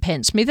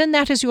recompense me, then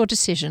that is your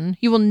decision.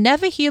 You will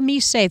never hear me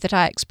say that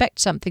I expect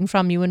something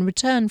from you in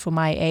return for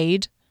my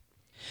aid."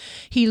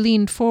 He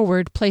leaned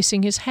forward,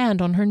 placing his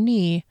hand on her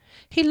knee.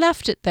 He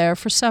left it there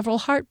for several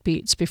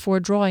heartbeats before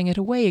drawing it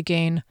away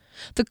again.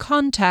 The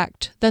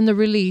contact, then the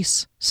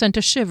release, sent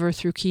a shiver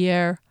through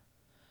Kier.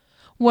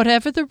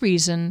 Whatever the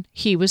reason,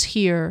 he was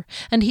here,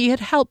 and he had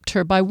helped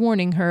her by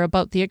warning her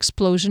about the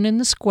explosion in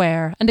the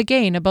square, and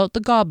again about the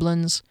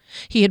goblins.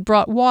 He had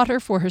brought water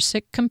for her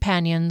sick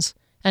companions,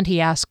 and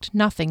he asked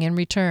nothing in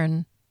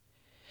return.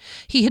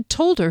 He had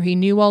told her he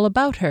knew all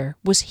about her.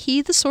 Was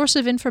he the source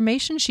of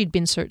information she'd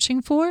been searching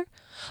for?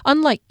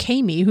 Unlike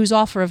Kami, whose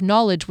offer of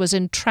knowledge was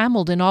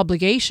entrammelled in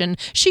obligation,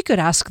 she could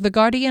ask the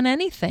Guardian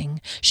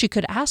anything. She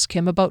could ask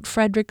him about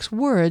Frederick's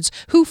words,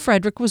 who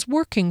Frederick was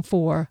working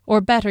for,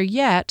 or better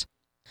yet,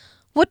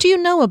 "What do you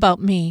know about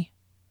me?"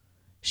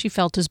 She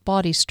felt his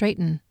body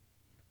straighten.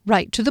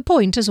 "Right to the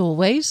point, as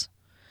always."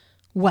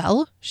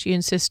 "Well," she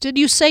insisted,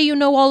 "you say you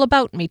know all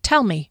about me.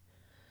 Tell me."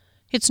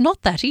 "It's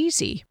not that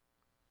easy."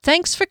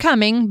 "Thanks for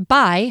coming.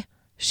 Bye."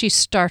 She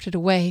started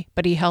away,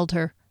 but he held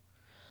her.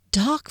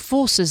 "Dark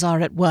forces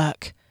are at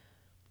work."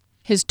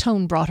 His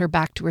tone brought her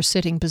back to her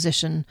sitting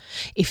position.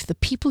 "If the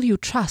people you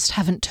trust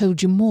haven't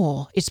told you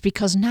more, it's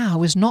because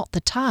now is not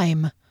the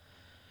time."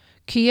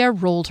 Kier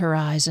rolled her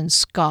eyes and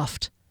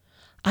scoffed.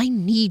 "I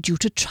need you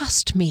to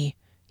trust me."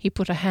 He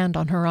put a hand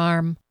on her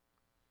arm.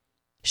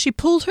 She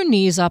pulled her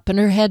knees up and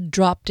her head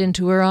dropped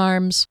into her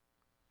arms.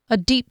 A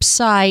deep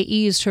sigh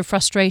eased her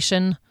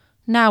frustration.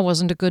 Now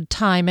wasn't a good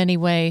time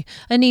anyway.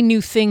 Any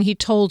new thing he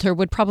told her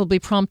would probably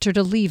prompt her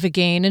to leave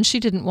again, and she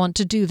didn't want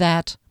to do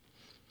that.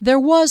 There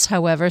was,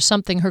 however,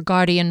 something her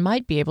guardian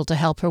might be able to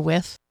help her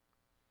with.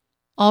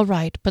 "All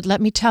right, but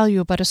let me tell you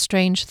about a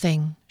strange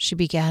thing," she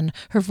began,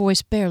 her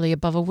voice barely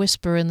above a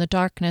whisper in the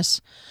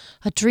darkness.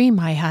 "A dream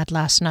I had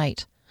last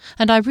night,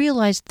 and I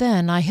realized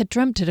then I had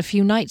dreamt it a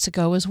few nights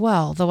ago as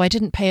well, though I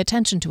didn't pay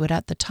attention to it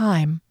at the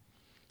time."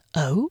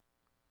 "Oh?"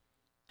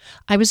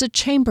 "I was a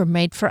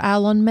chambermaid for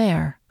Alon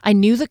Mare. I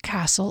knew the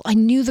castle, I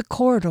knew the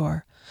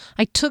corridor.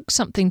 I took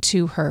something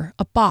to her,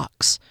 a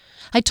box.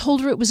 I told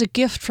her it was a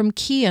gift from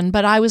Kian,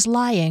 but I was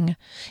lying.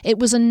 It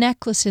was a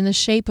necklace in the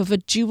shape of a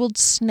jeweled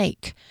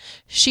snake.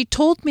 She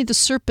told me the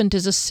serpent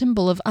is a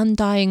symbol of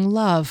undying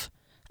love,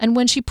 and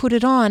when she put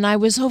it on, I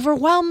was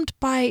overwhelmed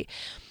by...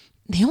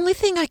 The only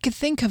thing I could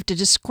think of to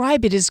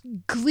describe it is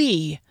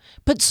glee,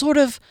 but sort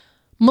of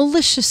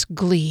malicious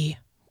glee.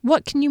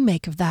 What can you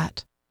make of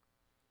that?"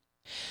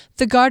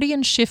 The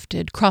Guardian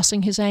shifted,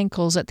 crossing his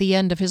ankles at the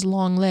end of his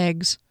long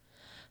legs.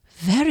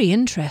 "Very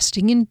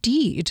interesting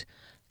indeed.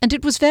 And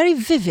it was very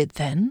vivid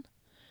then?"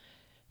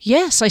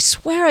 "Yes, I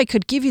swear I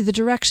could give you the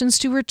directions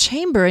to her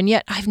chamber, and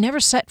yet I've never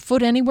set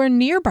foot anywhere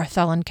near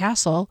Barthelon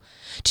Castle.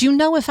 Do you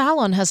know if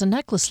Alon has a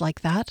necklace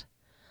like that?"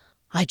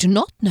 "I do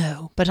not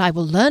know, but I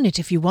will learn it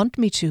if you want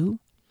me to."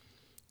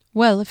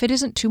 "Well, if it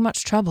isn't too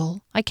much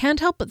trouble, I can't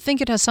help but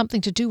think it has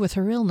something to do with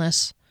her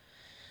illness."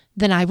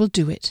 "Then I will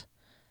do it.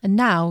 And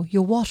now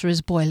your water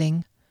is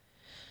boiling."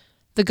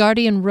 The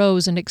Guardian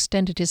rose and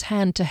extended his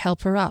hand to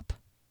help her up.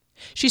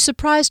 She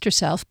surprised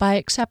herself by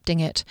accepting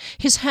it.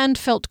 His hand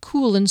felt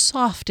cool and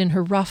soft in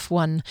her rough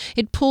one.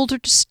 It pulled her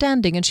to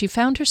standing, and she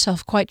found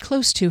herself quite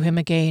close to him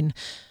again.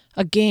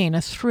 Again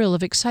a thrill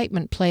of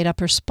excitement played up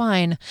her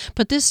spine,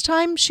 but this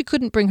time she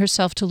couldn't bring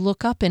herself to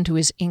look up into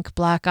his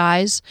ink-black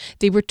eyes.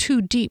 They were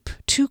too deep,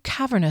 too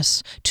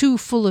cavernous, too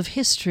full of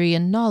history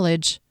and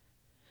knowledge.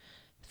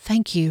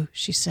 "Thank you,"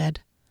 she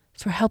said,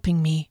 "for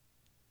helping me."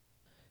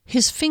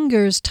 His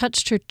fingers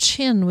touched her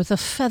chin with a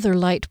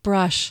feather-light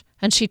brush,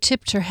 and she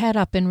tipped her head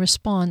up in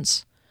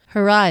response.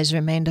 Her eyes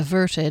remained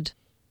averted.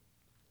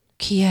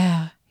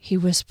 "Kier," he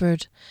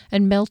whispered,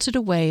 and melted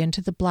away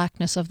into the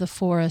blackness of the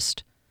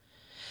forest.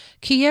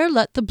 Kier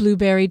let the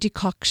blueberry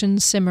decoction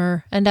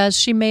simmer, and as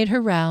she made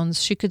her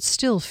rounds, she could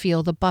still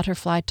feel the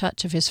butterfly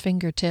touch of his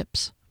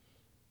fingertips.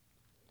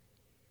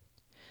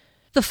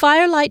 The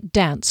firelight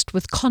danced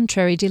with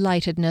contrary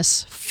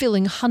delightedness,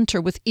 filling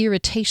Hunter with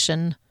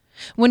irritation.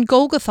 When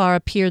Golgothar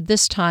appeared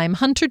this time,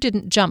 Hunter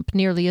didn't jump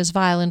nearly as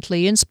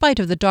violently, in spite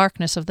of the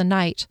darkness of the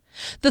night.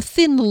 The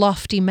thin,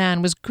 lofty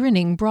man was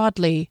grinning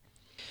broadly.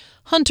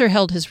 Hunter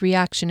held his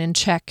reaction in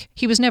check.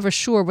 He was never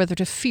sure whether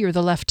to fear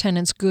the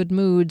lieutenant's good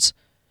moods.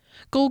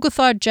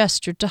 Golgothar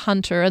gestured to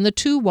Hunter, and the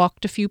two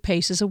walked a few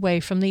paces away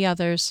from the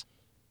others.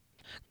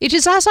 "It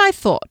is as I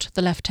thought,"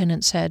 the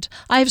lieutenant said.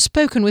 "I have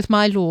spoken with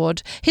my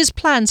lord. His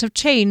plans have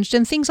changed,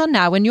 and things are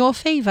now in your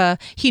favour.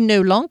 He no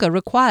longer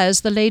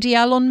requires the Lady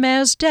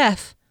Allonmere's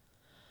death."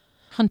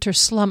 Hunter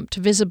slumped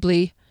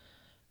visibly.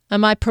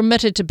 "Am I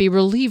permitted to be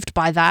relieved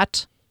by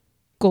that?"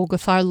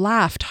 Golgothar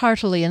laughed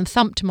heartily and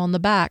thumped him on the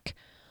back.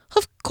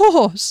 "Of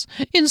course,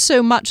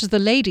 insomuch as the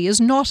lady is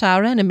not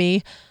our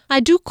enemy. I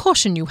do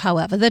caution you,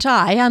 however, that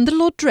I and the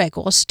Lord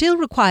Dregor still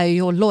require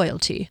your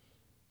loyalty.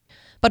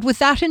 But with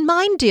that in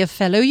mind, dear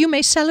fellow, you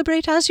may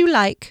celebrate as you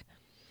like."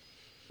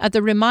 At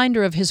the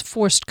reminder of his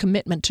forced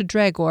commitment to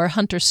Dregor,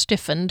 Hunter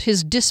stiffened,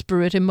 his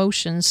disparate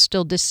emotions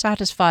still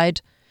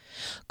dissatisfied.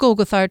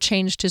 Golgothar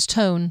changed his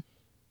tone.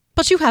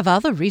 "But you have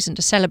other reason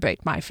to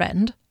celebrate, my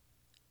friend."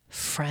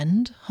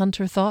 "Friend?"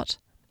 Hunter thought.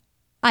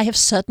 "I have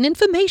certain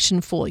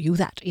information for you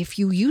that, if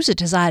you use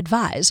it as I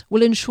advise,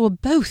 will ensure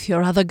both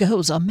your other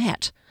goals are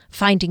met,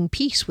 finding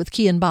peace with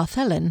Cian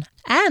Barthelin,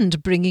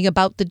 and bringing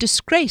about the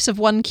disgrace of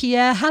one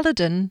Kier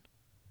Halidin."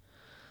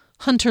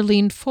 Hunter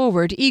leaned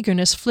forward,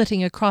 eagerness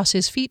flitting across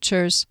his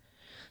features.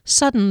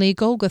 Suddenly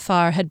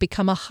Golgothar had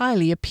become a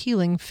highly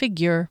appealing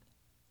figure.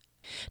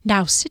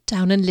 "Now sit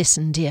down and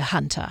listen, dear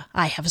Hunter.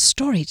 I have a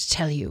story to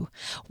tell you.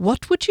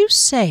 What would you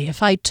say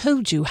if I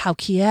told you how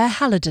Kier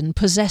Halidin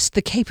possessed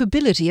the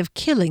capability of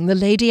killing the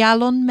Lady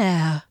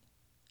Allonmere?"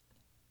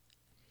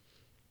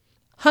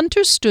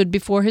 Hunter stood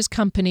before his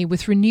company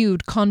with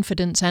renewed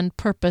confidence and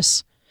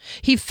purpose.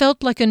 He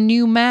felt like a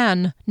new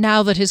man,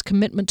 now that his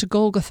commitment to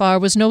Golgothar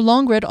was no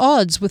longer at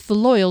odds with the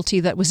loyalty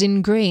that was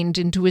ingrained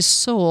into his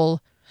soul.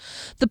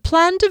 The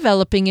plan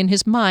developing in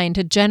his mind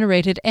had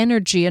generated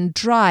energy and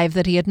drive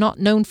that he had not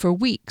known for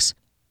weeks.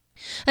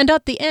 And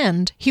at the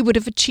end, he would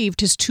have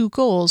achieved his two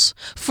goals,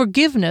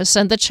 forgiveness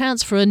and the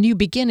chance for a new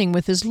beginning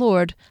with his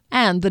lord,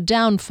 and the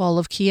downfall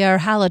of Kier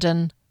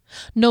Halidin.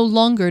 No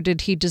longer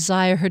did he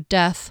desire her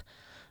death.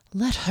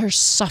 "Let her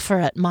suffer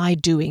at my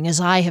doing as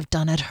I have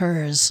done at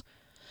hers."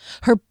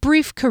 Her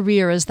brief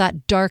career as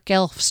that dark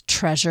elf's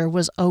treasure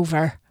was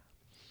over.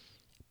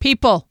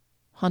 "People!"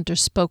 Hunter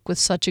spoke with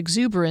such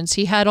exuberance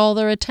he had all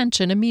their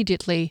attention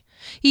immediately.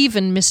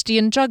 Even Misty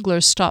and Juggler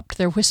stopped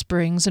their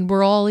whisperings and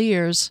were all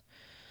ears.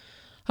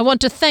 "I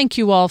want to thank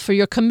you all for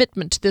your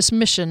commitment to this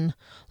mission.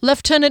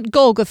 Lieutenant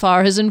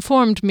Golgothar has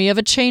informed me of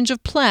a change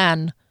of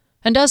plan,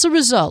 and as a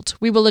result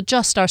we will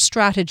adjust our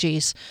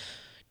strategies.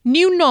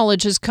 New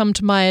knowledge has come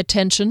to my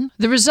attention,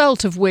 the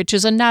result of which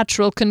is a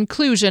natural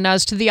conclusion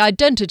as to the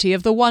identity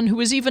of the one who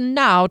is even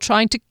now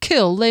trying to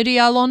kill Lady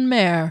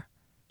Allonmere."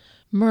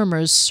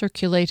 Murmurs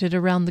circulated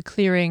around the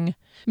clearing.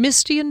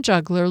 Misty and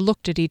Juggler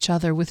looked at each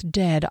other with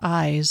dead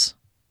eyes.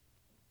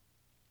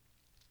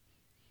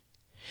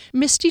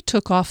 Misty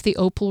took off the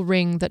opal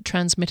ring that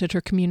transmitted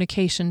her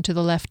communication to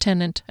the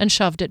lieutenant and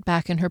shoved it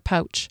back in her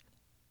pouch.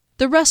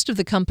 The rest of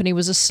the company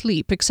was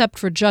asleep except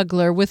for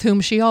Juggler, with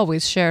whom she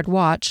always shared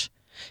watch.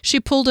 She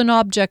pulled an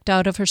object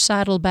out of her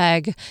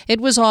saddlebag. It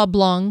was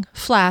oblong,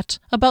 flat,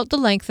 about the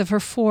length of her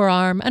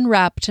forearm, and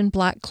wrapped in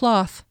black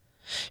cloth.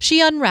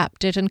 She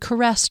unwrapped it and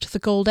caressed the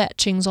gold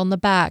etchings on the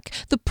back,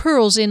 the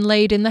pearls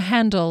inlaid in the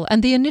handle,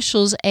 and the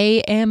initials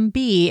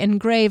A.M.B.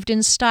 engraved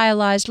in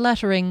stylized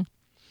lettering.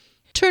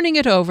 Turning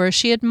it over,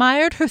 she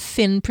admired her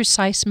thin,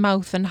 precise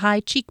mouth and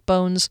high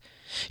cheekbones.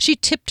 She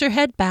tipped her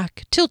head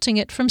back, tilting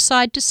it from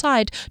side to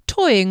side,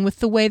 toying with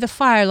the way the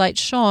firelight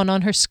shone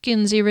on her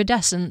skin's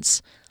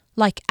iridescence,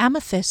 like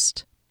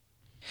amethyst.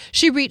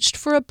 She reached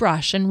for a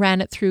brush and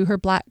ran it through her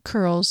black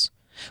curls.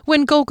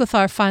 When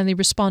Golgothar finally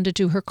responded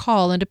to her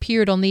call and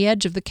appeared on the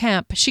edge of the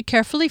camp, she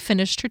carefully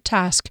finished her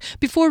task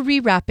before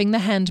rewrapping the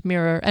hand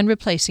mirror and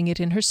replacing it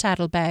in her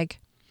saddlebag.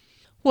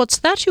 "What's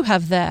that you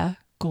have there?"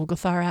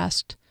 Golgothar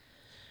asked.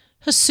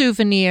 "A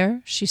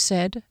souvenir," she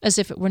said, as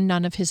if it were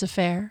none of his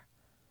affair.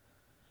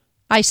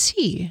 "I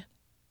see.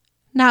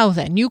 Now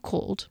then, you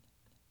called."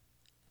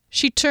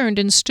 She turned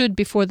and stood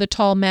before the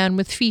tall man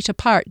with feet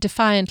apart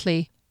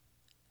defiantly.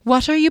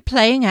 "What are you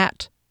playing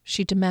at?"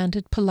 she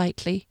demanded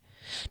politely.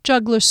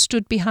 Juggler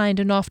stood behind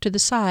and off to the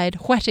side,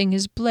 whetting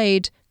his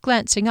blade,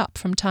 glancing up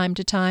from time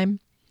to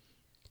time.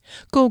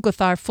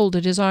 Golgothar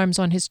folded his arms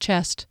on his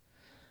chest.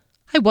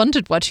 "I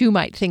wondered what you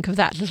might think of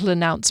that little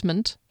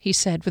announcement," he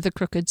said with a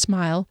crooked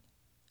smile.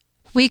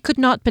 "We could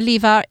not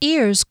believe our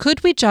ears,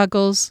 could we,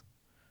 Juggles?"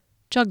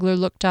 Juggler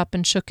looked up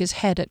and shook his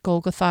head at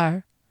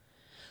Golgothar.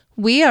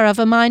 "We are of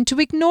a mind to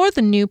ignore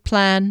the new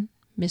plan,"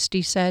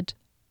 Misty said.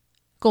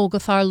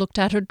 Golgothar looked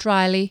at her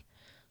dryly.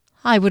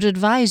 "I would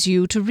advise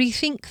you to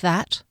rethink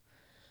that."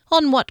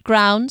 "On what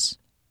grounds?"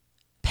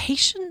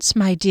 "Patience,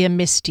 my dear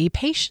Misty,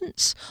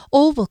 patience.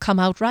 All will come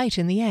out right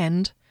in the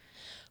end."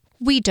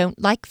 "We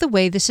don't like the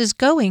way this is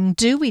going,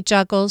 do we,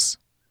 Juggles?"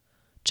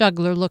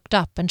 Juggler looked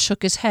up and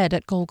shook his head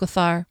at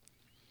Golgothar.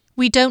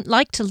 "We don't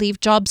like to leave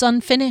jobs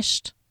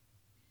unfinished."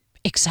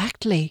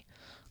 "Exactly."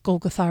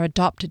 Golgothar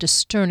adopted a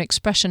stern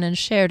expression and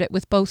shared it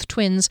with both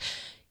twins.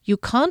 "You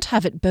can't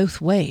have it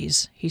both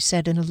ways," he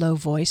said in a low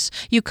voice.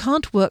 "You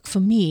can't work for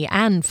me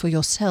and for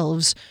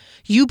yourselves.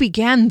 You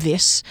began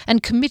this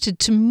and committed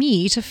to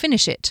me to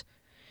finish it."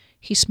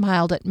 He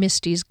smiled at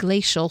Misty's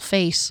glacial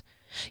face.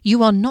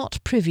 "You are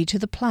not privy to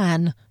the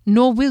plan,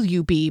 nor will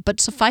you be, but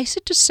suffice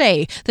it to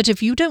say that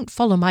if you don't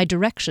follow my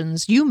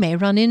directions, you may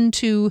run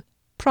into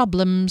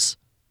problems."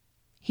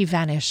 He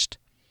vanished.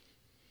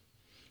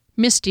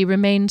 Misty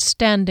remained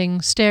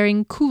standing,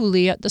 staring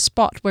coolly at the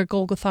spot where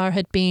Golgothar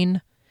had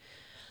been.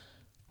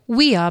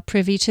 "We are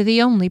privy to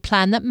the only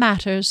plan that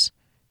matters."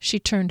 She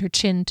turned her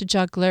chin to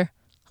Juggler.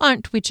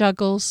 "Aren't we,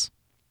 Juggles?"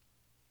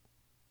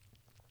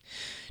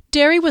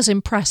 Derry was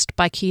impressed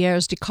by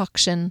Kier's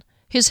decoction.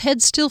 His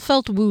head still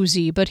felt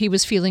woozy, but he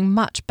was feeling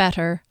much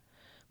better.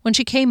 When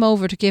she came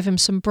over to give him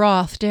some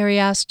broth, Derry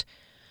asked,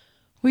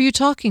 "Were you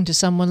talking to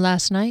someone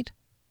last night?"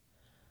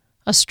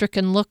 A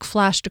stricken look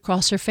flashed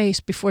across her face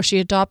before she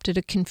adopted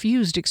a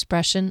confused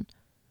expression.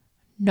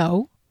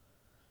 "No."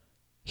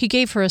 He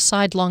gave her a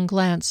sidelong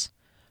glance.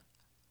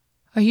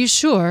 "Are you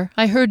sure?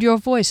 I heard your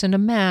voice and a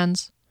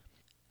man's."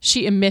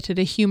 She emitted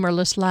a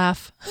humorless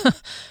laugh.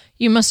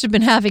 "You must have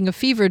been having a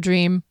fever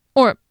dream,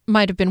 or it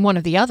might have been one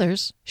of the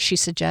others," she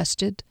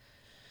suggested.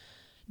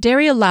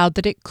 Derry allowed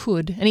that it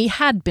could, and he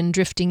had been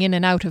drifting in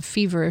and out of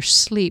feverish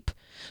sleep,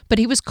 but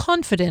he was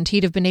confident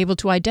he'd have been able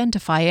to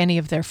identify any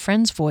of their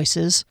friends'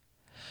 voices.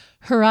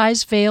 Her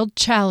eyes veiled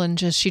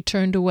challenge as she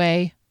turned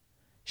away.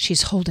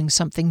 She's holding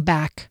something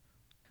back.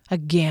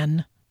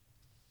 Again.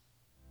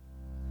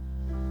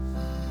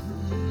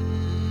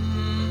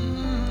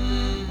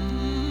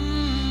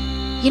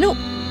 You know,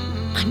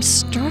 I'm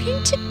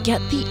starting to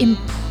get the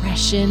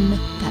impression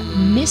that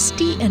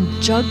Misty and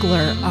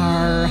Juggler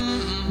are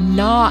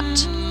not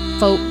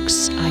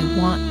folks I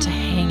want to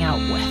hang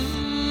out with.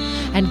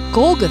 And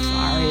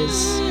Golgothar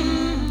is,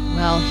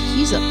 well,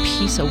 he's a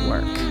piece of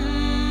work.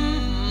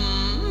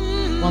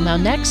 Well, now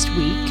next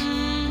week,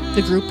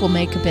 the group will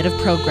make a bit of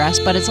progress,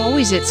 but it's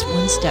one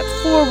step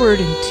forward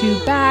and two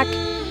back.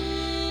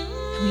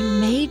 And we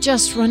may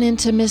just run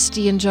into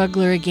Misty and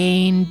Juggler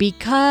again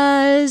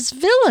because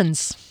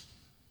villains.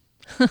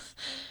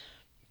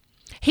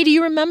 Hey, do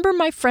you remember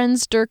my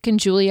friends Dirk and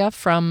Julia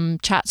from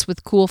Chats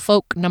with Cool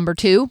Folk number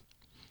 2?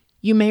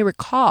 You may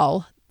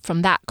recall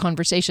from that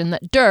conversation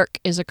that Dirk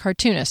is a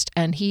cartoonist,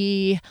 and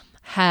he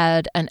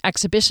had an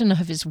exhibition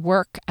of his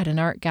work at an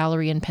art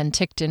gallery in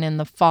Penticton in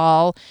the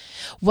fall.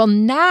 Well,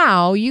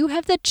 now you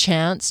have the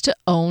chance to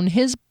own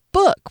his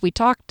book. We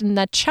talked in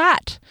that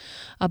chat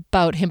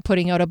about him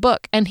putting out a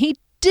book, and he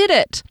did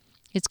it.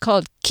 It's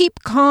called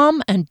Keep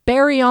Calm and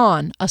Bury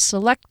On, A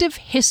Selective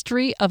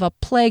History of a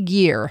Plague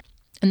Year.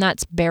 And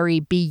that's Bury,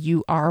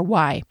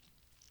 B-U-R-Y.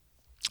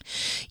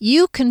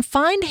 You can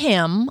find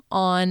him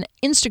on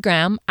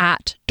Instagram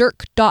at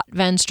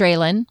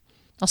dirk.vanstralen.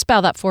 I'll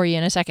spell that for you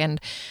in a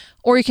second.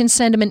 Or you can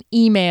send him an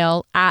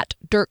email at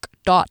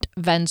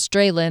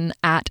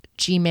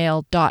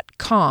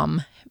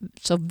dirk.vanstralen@gmail.com.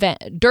 So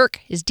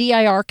Dirk is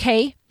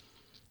D-I-R-K.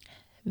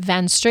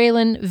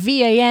 Vanstralen,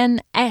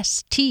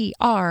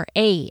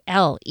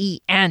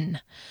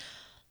 V-A-N-S-T-R-A-L-E-N.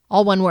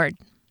 All one word.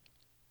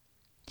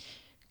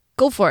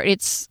 Go for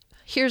it.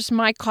 Here's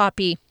my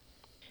copy.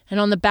 And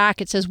on the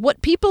back it says,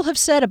 "What people have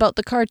said about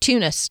the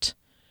cartoonist."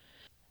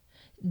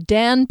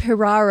 Dan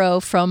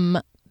Piraro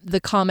from the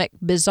comic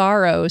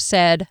Bizarro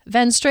said,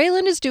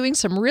 "Vanstralen is doing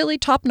some really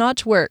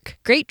top-notch work.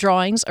 Great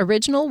drawings,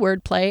 original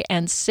wordplay,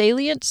 and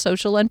salient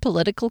social and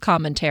political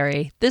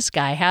commentary. This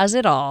guy has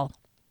it all."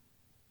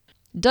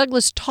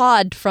 Douglas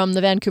Todd from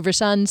the Vancouver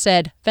Sun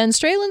said,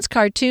 "Vanstralen's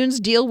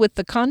cartoons deal with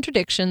the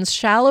contradictions,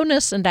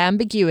 shallowness, and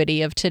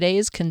ambiguity of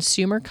today's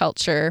consumer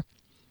culture."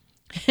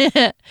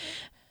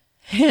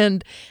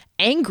 And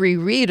Angry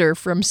Reader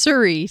from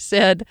Surrey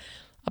said,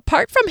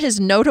 "Apart from his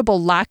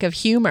notable lack of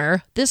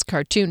humor, this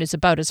cartoon is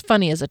about as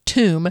funny as a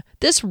tomb.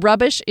 This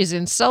rubbish is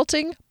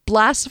insulting,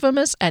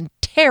 blasphemous, and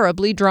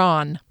terribly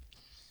drawn."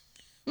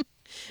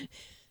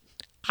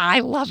 I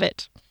love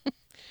it.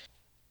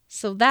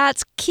 So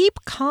that's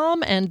Keep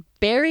Calm and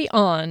Bury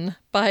On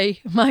by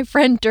my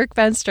friend Dirk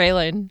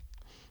Vanstralen.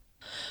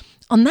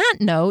 On that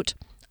note,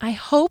 I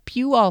hope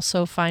you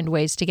also find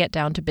ways to get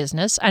down to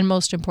business, and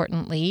most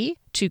importantly,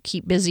 to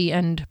keep busy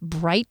and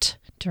bright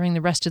during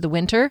the rest of the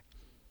winter.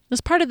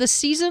 This part of the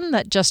season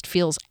that just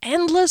feels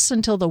endless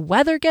until the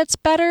weather gets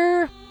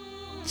better.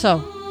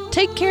 So,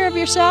 take care of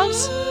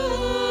yourselves.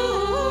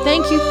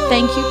 Thank you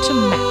to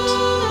Matt,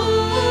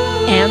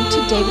 and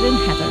to David and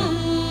Heather,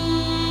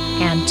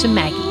 and to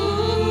Maggie.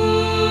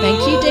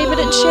 Thank you, David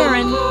and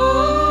Sharon.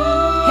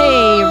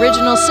 Hey,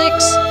 Original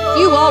 6,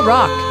 you all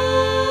rock.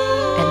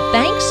 And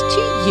thanks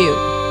to you.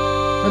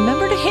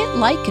 Remember to hit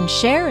like and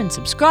share and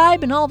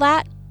subscribe and all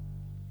that.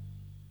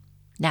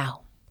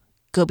 Now,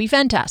 go be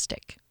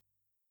fantastic.